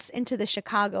flights into the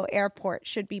Chicago airport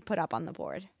should be put up on the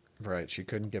board. Right. She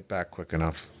couldn't get back quick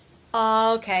enough.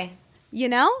 Oh, okay.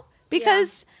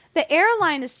 Because... Yeah. The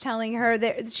airline is telling her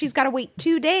that she's got to wait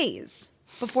 2 days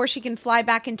before she can fly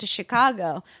back into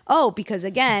Chicago. Oh, because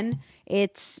again,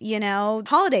 it's,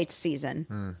 holiday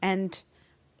season. And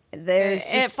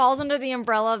it falls under the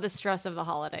umbrella of the stress of the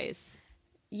holidays.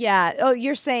 Yeah. Oh,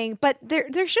 you're saying, but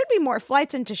there should be more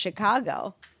flights into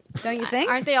Chicago. Don't you think?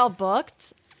 Aren't they all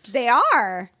booked? They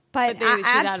are, but they should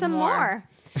add some more.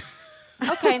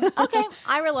 Okay.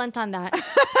 I relent on that.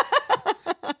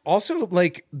 Also,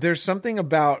 there's something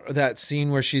about that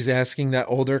scene where she's asking that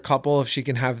older couple if she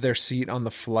can have their seat on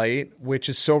the flight, which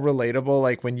is so relatable.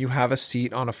 Like, when you have a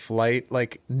seat on a flight,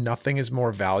 nothing is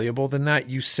more valuable than that.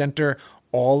 You center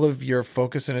all of your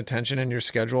focus and attention and your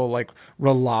schedule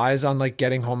relies on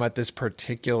getting home at this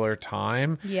particular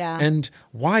time. Yeah. And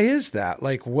why is that?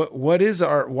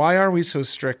 Why are we so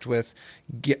strict with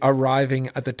arriving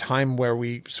at the time where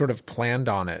we sort of planned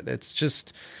on it? It's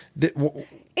just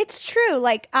it's true.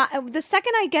 The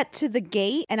second I get to the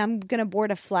gate and I'm going to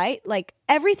board a flight,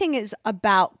 everything is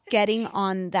about getting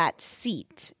on that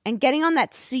seat and getting on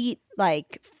that seat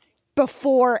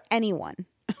before anyone.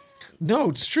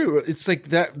 No, it's true. It's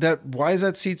that why is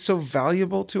that seat so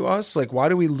valuable to us? Why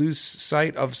do we lose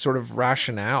sight of sort of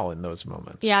rationale in those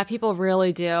moments? Yeah, people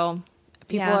really do.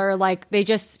 People are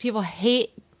people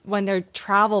hate when their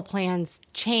travel plans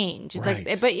change. It's right.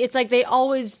 but it's they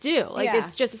always do.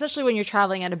 It's just, especially when you're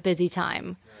traveling at a busy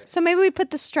time. So maybe we put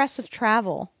the stress of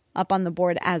travel up on the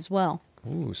board as well.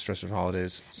 Ooh, stress of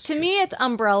holidays. To me, it's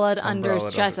umbrellaed under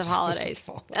stress of holidays.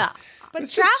 But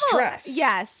it's travel,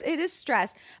 yes, it is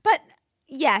stress. But,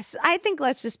 Yes, I think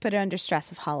let's just put it under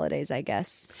stress of holidays, I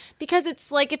guess. Because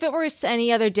it's like if it were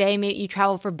any other day, maybe you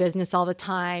travel for business all the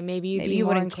time. Maybe you'd be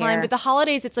more inclined. But the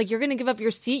holidays, it's like you're going to give up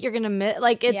your seat. You're going to miss.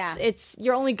 Like it's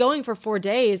you're only going for 4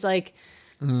 days. Like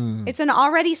it's an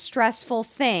already stressful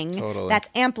thing Totally. that's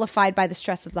amplified by the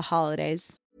stress of the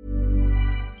holidays.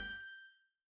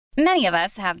 Many of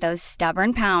us have those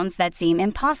stubborn pounds that seem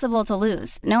impossible to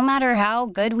lose, no matter how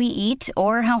good we eat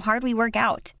or how hard we work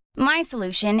out. My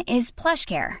solution is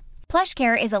PlushCare.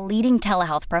 PlushCare is a leading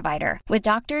telehealth provider with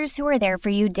doctors who are there for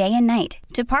you day and night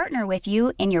to partner with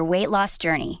you in your weight loss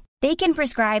journey. They can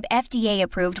prescribe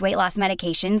FDA-approved weight loss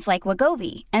medications like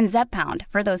Wegovy and Zepbound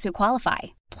for those who qualify.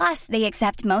 Plus, they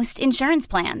accept most insurance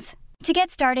plans. To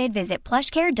get started, visit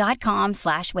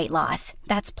plushcare.com/weightloss.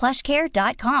 That's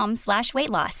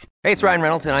plushcare.com/weightloss. Hey, it's Ryan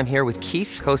Reynolds, and I'm here with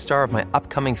Keith, co-star of my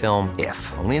upcoming film,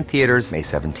 If, only in theaters May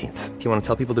 17th. Do you want to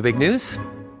tell people the big news?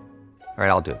 All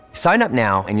right, I'll do it. Sign up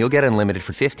now and you'll get unlimited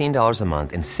for $15 a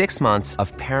month and 6 months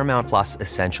of Paramount Plus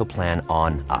Essential Plan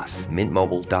on us.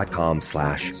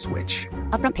 MintMobile.com/switch.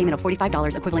 Upfront payment of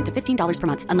 $45 equivalent to $15 per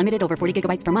month. Unlimited over 40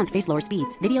 gigabytes per month. Face lower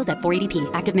speeds. Videos at 480p.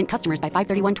 Active Mint customers by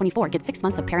 531.24 get 6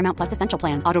 months of Paramount Plus Essential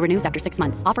Plan. Auto renews after 6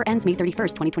 months. Offer ends May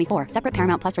 31st, 2024. Separate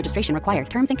Paramount Plus registration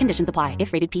required. Terms and conditions apply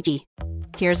if rated PG.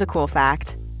 Here's a cool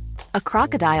fact. A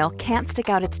crocodile can't stick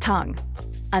out its tongue.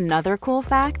 Another cool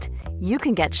fact, you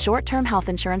can get short-term health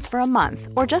insurance for a month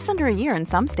or just under a year in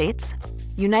some states.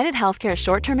 United Healthcare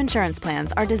short-term insurance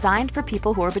plans are designed for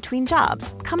people who are between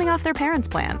jobs, coming off their parents'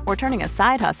 plan, or turning a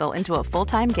side hustle into a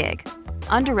full-time gig.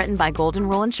 Underwritten by Golden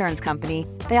Rule Insurance Company,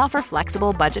 they offer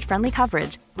flexible, budget-friendly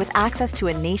coverage with access to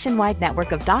a nationwide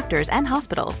network of doctors and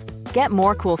hospitals. Get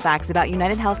more cool facts about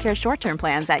United Healthcare short-term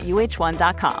plans at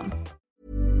uh1.com.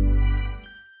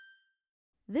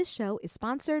 This show is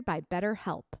sponsored by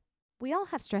BetterHelp. We all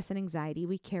have stress and anxiety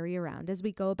we carry around as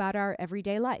we go about our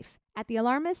everyday life. At The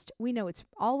Alarmist, we know it's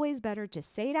always better to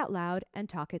say it out loud and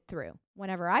talk it through.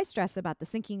 Whenever I stress about the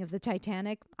sinking of the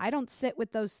Titanic, I don't sit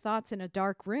with those thoughts in a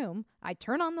dark room. I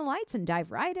turn on the lights and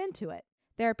dive right into it.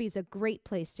 Therapy is a great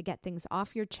place to get things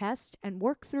off your chest and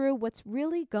work through what's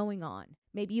really going on.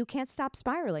 Maybe you can't stop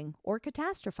spiraling or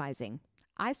catastrophizing.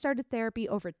 I started therapy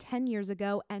over 10 years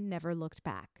ago and never looked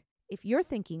back. If you're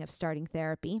thinking of starting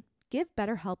therapy, give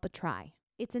BetterHelp a try.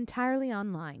 It's entirely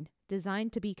online,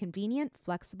 designed to be convenient,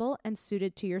 flexible, and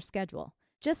suited to your schedule.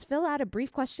 Just fill out a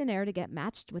brief questionnaire to get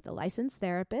matched with a licensed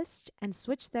therapist and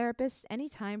switch therapists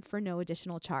anytime for no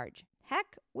additional charge.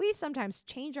 Heck, we sometimes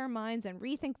change our minds and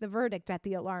rethink the verdict at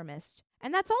The Alarmist.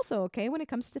 And that's also okay when it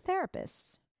comes to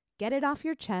therapists. Get it off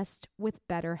your chest with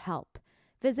BetterHelp.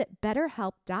 Visit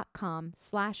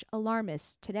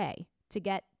betterhelp.com/alarmist today to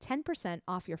get 10%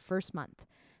 off your first month.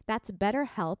 That's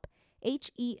BetterHelp,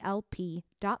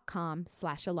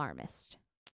 HELP.com/alarmist.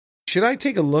 Should I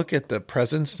take a look at the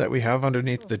presents that we have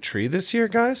underneath the tree this year,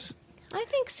 guys? I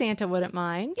think Santa wouldn't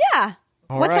mind. Yeah.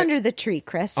 All What's right. under the tree,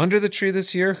 Chris? Under the tree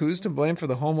this year, who's to blame for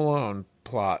the Home Alone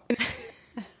plot?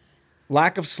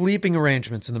 Lack of sleeping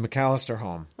arrangements in the McAllister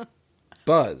home.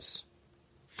 Buzz.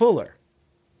 Fuller.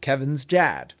 Kevin's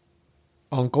dad.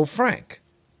 Uncle Frank.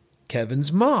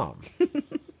 Kevin's mom.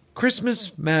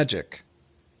 Christmas magic.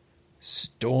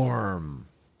 Storm.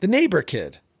 The neighbor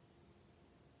kid.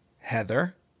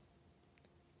 Heather.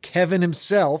 Kevin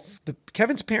himself.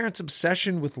 Kevin's parents'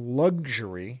 obsession with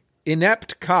luxury.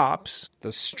 Inept cops.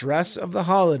 The stress of the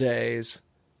holidays.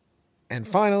 And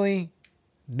finally,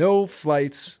 no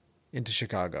flights into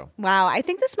Chicago. Wow, I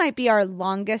think this might be our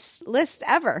longest list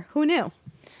ever. Who knew?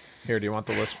 Here, do you want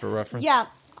the list for reference? Yeah,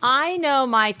 I know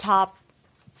my top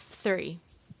 3.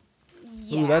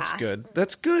 Yeah. Ooh, that's good.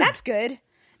 That's good. That's good.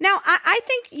 Now, I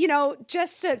think,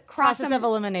 just to Process of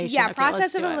elimination. Yeah, Okay, process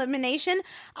let's of do it. elimination.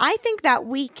 I think that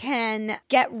we can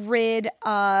get rid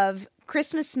of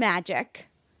Christmas magic.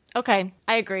 Okay,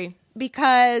 I agree.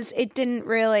 Because it didn't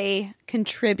really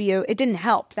contribute. It didn't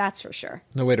help, that's for sure.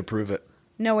 No way to prove it.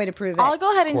 No way to prove it. I'll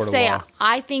go ahead and Court of say law.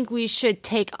 I think we should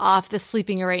take off the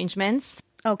sleeping arrangements.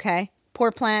 Okay.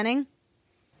 Poor planning.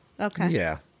 Okay.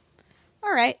 Yeah.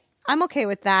 All right. I'm okay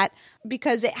with that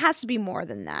because it has to be more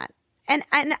than that. And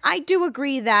I do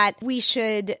agree that we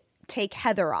should take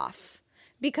Heather off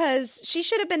because she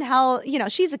should have been held,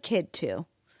 she's a kid too.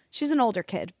 She's an older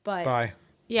kid, but Bye.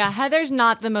 Yeah, Heather's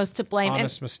not the most to blame.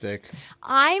 Honest mistake.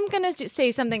 I'm going to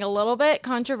say something a little bit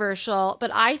controversial,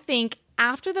 but I think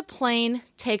after the plane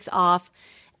takes off,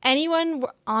 anyone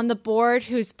on the board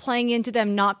who's playing into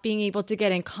them not being able to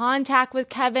get in contact with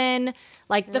Kevin,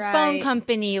 like the phone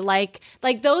company, like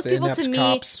those The people, inept to me,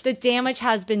 cops. the damage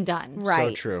has been done. Right.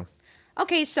 So true.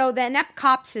 Okay, so the Inept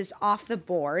Cops is off the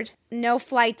board. No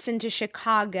flights into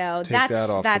Chicago. Take that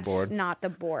off the board. That's not the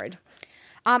board.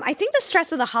 I think the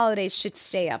stress of the holidays should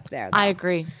stay up there, though. I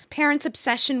agree. Parents'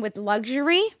 obsession with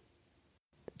luxury.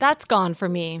 That's gone for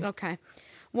me. Okay.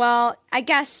 Well, I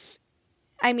guess,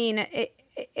 I mean,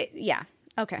 yeah.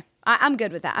 Okay. I'm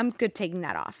good with that. I'm good taking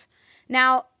that off.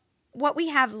 Now, what we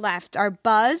have left are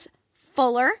Buzz,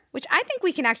 Fuller, which I think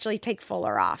we can actually take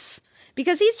Fuller off.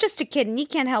 Because he's just a kid and he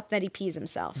can't help that he pees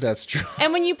himself. That's true.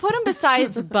 And when you put him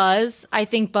besides Buzz, I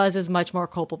think Buzz is much more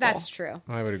culpable. That's true.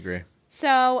 I would agree.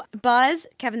 So Buzz,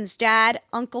 Kevin's dad,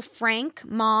 Uncle Frank,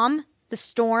 Mom, the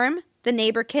Storm, the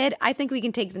neighbor kid. I think we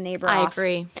can take the neighbor off. I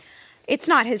agree. It's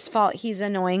not his fault. He's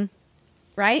annoying,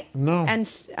 right? No.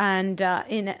 And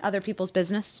in other people's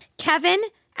business. Kevin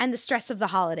and the stress of the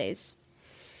holidays.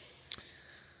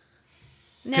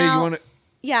 Okay, you want to...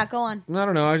 Yeah, go on. I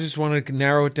don't know. I just want to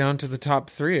narrow it down to the top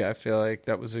 3. I feel like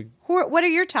that was a... What are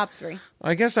your top 3?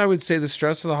 I guess I would say the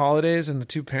stress of the holidays and the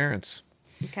 2 parents.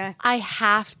 Okay. I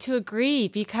have to agree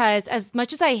because as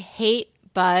much as I hate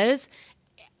Buzz,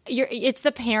 it's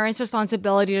the parents'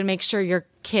 responsibility to make sure your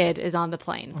kid is on the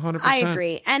plane. 100%. I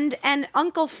agree. And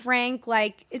Uncle Frank,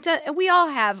 like, we all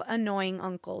have annoying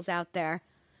uncles out there.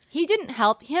 He didn't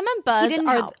help. Him and Buzz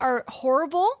are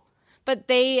horrible, but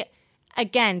they're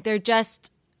just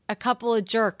a couple of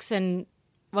jerks and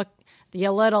you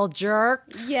little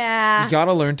jerks. Yeah. You got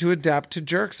to learn to adapt to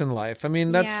jerks in life. I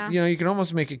mean, that's, you can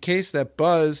almost make a case that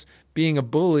Buzz being a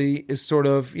bully is sort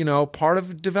of, part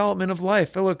of development of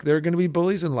life. Look, there are going to be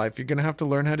bullies in life. You're going to have to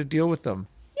learn how to deal with them.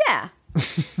 Yeah.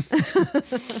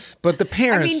 But the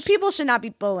parents... I mean, people should not be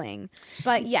bullying,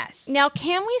 but yes. Now,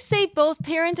 can we say both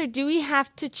parents or do we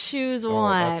have to choose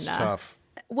one? That's tough.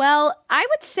 Well, I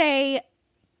would say...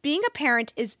 being a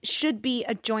parent should be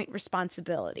a joint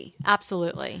responsibility.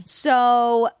 Absolutely.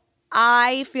 So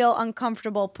I feel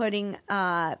uncomfortable putting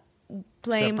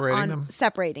blame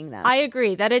separating them. I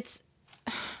agree that it's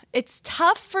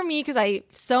tough for me because I'm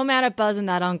so mad at Buzz and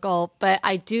that uncle, but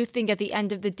I do think at the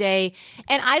end of the day,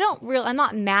 and I'm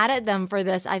not mad at them for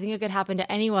this. I think it could happen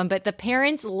to anyone, but the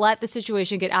parents let the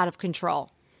situation get out of control.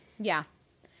 Yeah,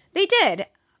 they did.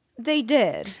 They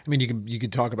did. I mean, you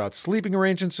could talk about sleeping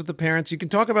arrangements with the parents. You can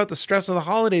talk about the stress of the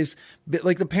holidays.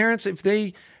 Like the parents, if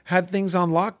they had things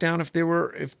on lockdown, if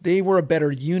they were a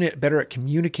better unit, better at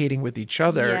communicating with each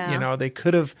other, they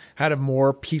could have had a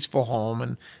more peaceful home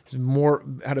and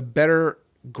had a better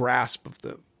grasp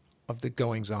of the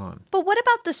goings on. But what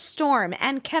about the Storm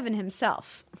and Kevin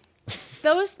himself?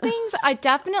 Those things,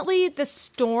 the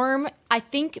Storm, I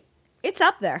think it's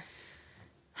up there.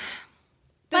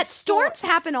 But storms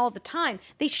happen all the time.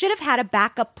 They should have had a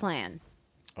backup plan.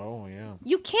 Oh, yeah.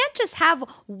 You can't just have,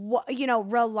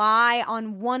 rely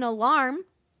on one alarm.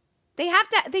 They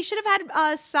should have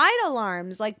had side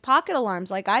alarms, like pocket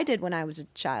alarms, like I did when I was a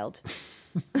child.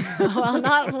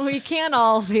 Well, we can't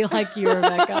all be like you,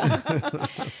 Rebecca.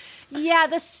 Yeah,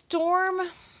 the storm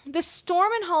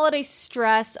and holiday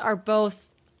stress are both,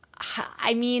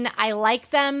 I mean, I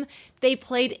like them. They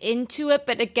played into it,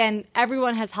 but again,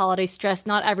 everyone has holiday stress.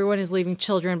 Not everyone is leaving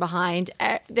children behind.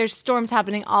 There's storms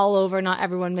happening all over. Not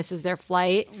everyone misses their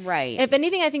flight. Right. If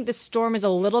anything, I think the storm is a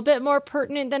little bit more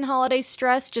pertinent than holiday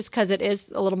stress just because it is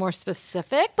a little more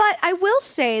specific. But I will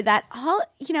say that,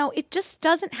 it just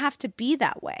doesn't have to be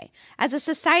that way. As a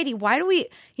society, why do we,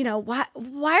 why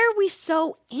are we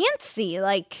so antsy?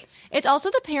 Like... It's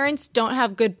also the parents don't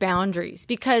have good boundaries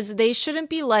because they shouldn't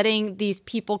be letting these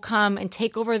people come and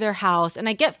take over their house. And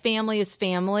I get family is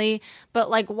family, but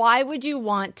why would you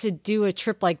want to do a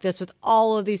trip like this with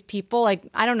all of these people?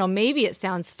 I don't know, maybe it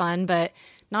sounds fun, but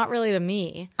not really to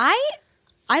me.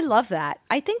 I love that.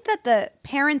 I think that the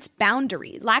parents'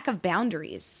 lack of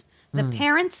boundaries. The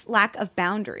parents' lack of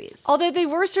boundaries. Although they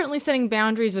were certainly setting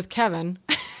boundaries with Kevin.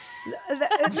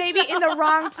 Maybe in the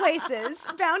wrong places.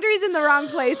 Boundaries in the wrong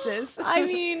places. I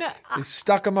mean... They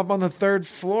stuck him up on the 3rd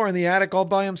floor in the attic all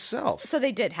by himself. So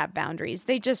they did have boundaries.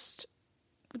 They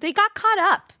got caught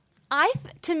up.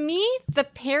 To me, the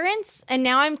parents, and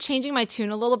now I'm changing my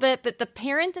tune a little bit, but the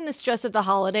parents and the stress of the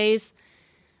holidays,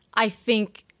 I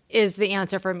think, is the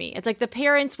answer for me. It's like the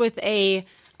parents with a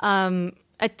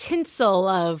tinsel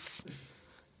of...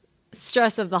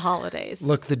 stress of the holidays.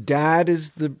 Look, the dad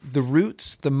is the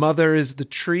roots, the mother is the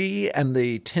tree, and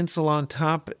the tinsel on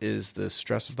top is the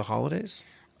stress of the holidays?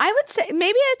 I would say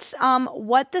maybe it's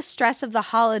what the stress of the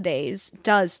holidays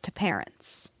does to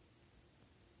parents.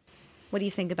 What do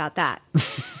you think about that?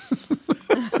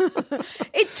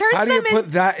 It turns How do you them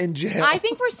put that in jail? I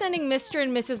think we're sending Mr.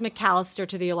 and Mrs. McAllister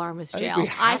to the alarmist jail.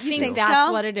 I think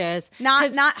that's what it is.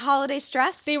 Not holiday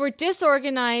stress? They were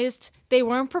disorganized. They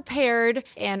weren't prepared.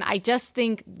 And I just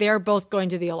think they're both going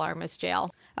to the alarmist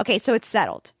jail. Okay, so it's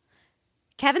settled.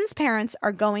 Kevin's parents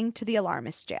are going to the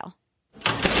alarmist jail.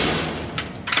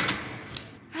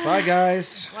 Bye,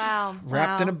 guys. Wow.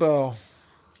 Wrapped in a bow.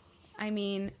 I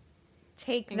mean,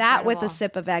 take that with a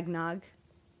sip of eggnog.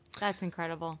 That's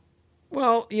incredible.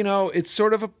 Well, it's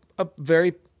sort of a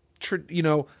very,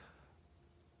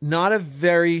 not a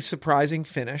very surprising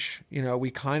finish.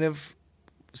 We kind of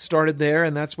started there,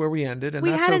 and that's where we ended, and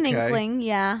that's okay. We had an inkling,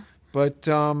 yeah. But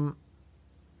it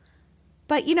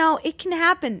can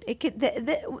happen. It could.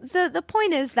 The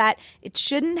point is that it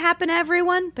shouldn't happen to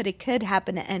everyone, but it could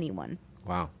happen to anyone.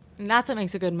 Wow. And that's what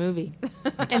makes a good movie.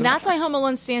 And that's why Home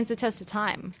Alone stands the test of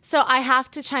time. So I have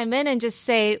to chime in and just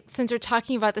say, since we're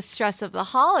talking about the stress of the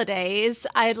holidays,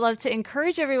 I'd love to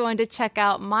encourage everyone to check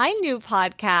out my new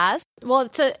podcast. Well,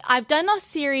 I've done a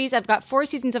series. I've got 4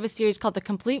 seasons of a series called The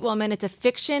Complete Woman. It's a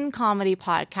fiction comedy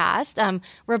podcast.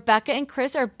 Rebecca and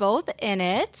Chris are both in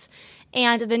it.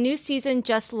 And the new season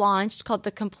just launched called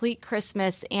The Complete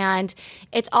Christmas. And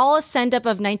it's all a send-up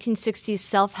of 1960s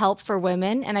self-help for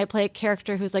women. And I play a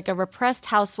character who's like a repressed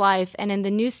housewife. And in the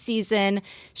new season,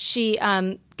 she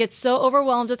gets so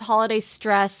overwhelmed with holiday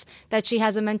stress that she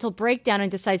has a mental breakdown and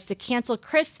decides to cancel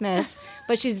Christmas.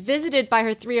 But she's visited by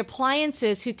her 3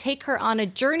 appliances who take her on a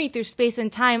journey through space and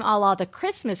time a la The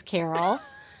Christmas Carol.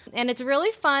 And it's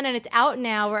really fun, and it's out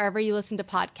now wherever you listen to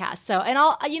podcasts. So, and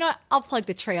I'll plug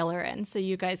the trailer in so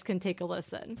you guys can take a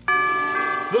listen.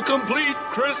 The Complete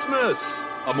Christmas,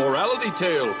 a morality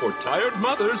tale for tired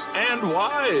mothers and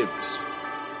wives.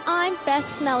 I'm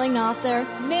best-selling author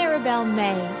Maribel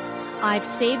May. I've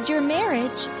saved your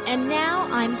marriage, and now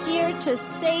I'm here to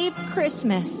save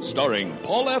Christmas. Starring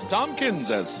Paul F.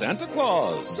 Tompkins as Santa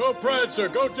Claus. Go Prancer,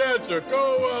 go Dancer,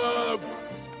 go,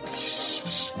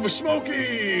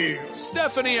 Smokey!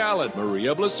 Stephanie Allen,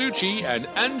 Maria Blasucci, and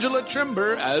Angela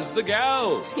Trimber as the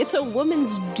gals. It's a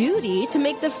woman's duty to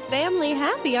make the family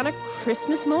happy on a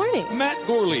Christmas morning. Matt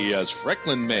Gorley as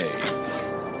Frecklin May.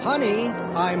 Honey,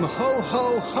 I'm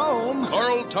ho-ho-home.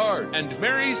 Carl Tart and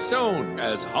Mary Sohn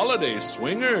as holiday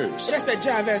swingers. That's that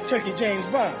jive-ass turkey James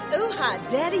Bond. Ooh-ha,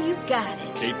 Daddy, you got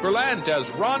it. Kate Berlant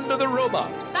as Rhonda the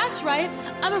Robot. That's right.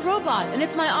 I'm a robot, and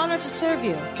it's my honor to serve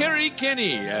you. Carrie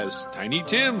Kenny as Tiny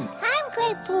Tim. I'm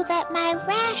grateful that my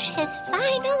rash has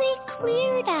finally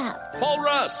cleared up. Paul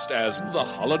Rust as the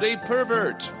Holiday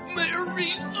Pervert.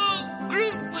 Merry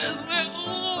Christmas,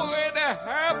 and a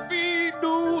Happy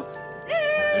New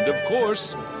And of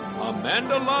course,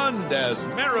 Amanda Lund as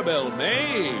Maribel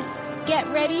May. Get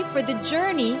ready for the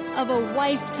journey of a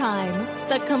lifetime.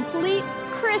 The Complete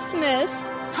Christmas,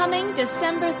 coming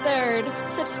December 3rd.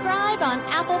 Subscribe on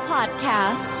Apple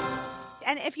Podcasts.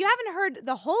 And if you haven't heard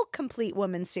the whole Complete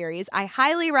Woman series, I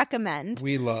highly recommend.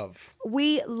 We love.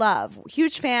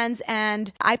 Huge fans.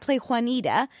 And I play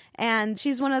Juanita, and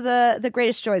she's one of the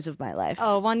greatest joys of my life.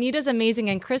 Oh, Juanita's amazing.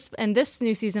 And Chris, and this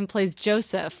new season, plays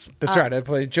Joseph. That's right. I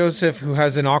play Joseph, who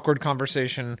has an awkward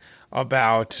conversation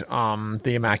about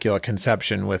the Immaculate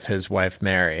Conception with his wife,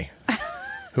 Mary.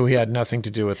 Who he had nothing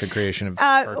to do with the creation of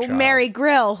her child. Mary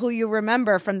Grill, who you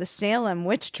remember from the Salem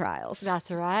witch trials. That's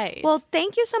right. Well,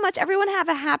 thank you so much. Everyone have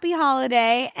a happy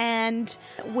holiday, and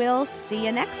we'll see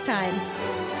you next time.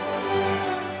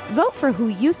 Vote for who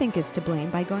you think is to blame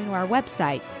by going to our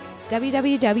website,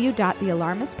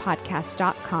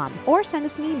 www.thealarmistpodcast.com, or send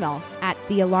us an email at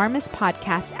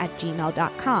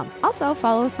thealarmistpodcast@gmail.com. Also,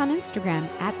 follow us on Instagram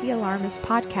at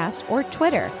thealarmistpodcast or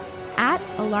Twitter at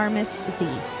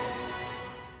alarmistthe.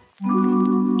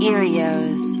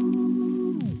 Erios.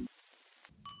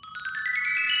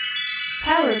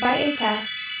 Powered by Acast.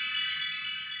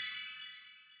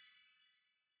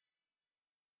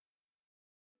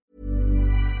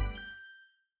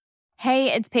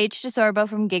 Hey, it's Paige DeSorbo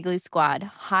from Giggly Squad.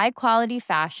 High quality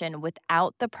fashion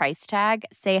without the price tag.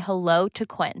 Say hello to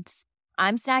Quince.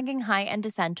 I'm snagging high-end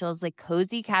essentials like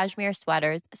cozy cashmere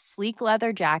sweaters, sleek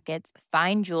leather jackets,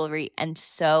 fine jewelry, and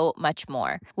so much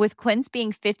more. With Quince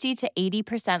being 50 to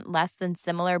 80% less than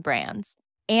similar brands.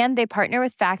 And they partner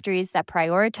with factories that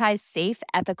prioritize safe,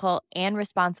 ethical, and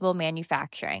responsible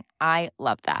manufacturing. I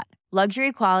love that.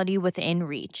 Luxury quality within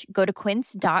reach. Go to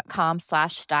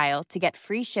quince.com/style to get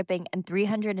free shipping and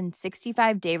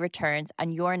 365-day returns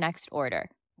on your next order.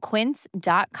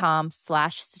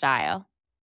 Quince.com/style.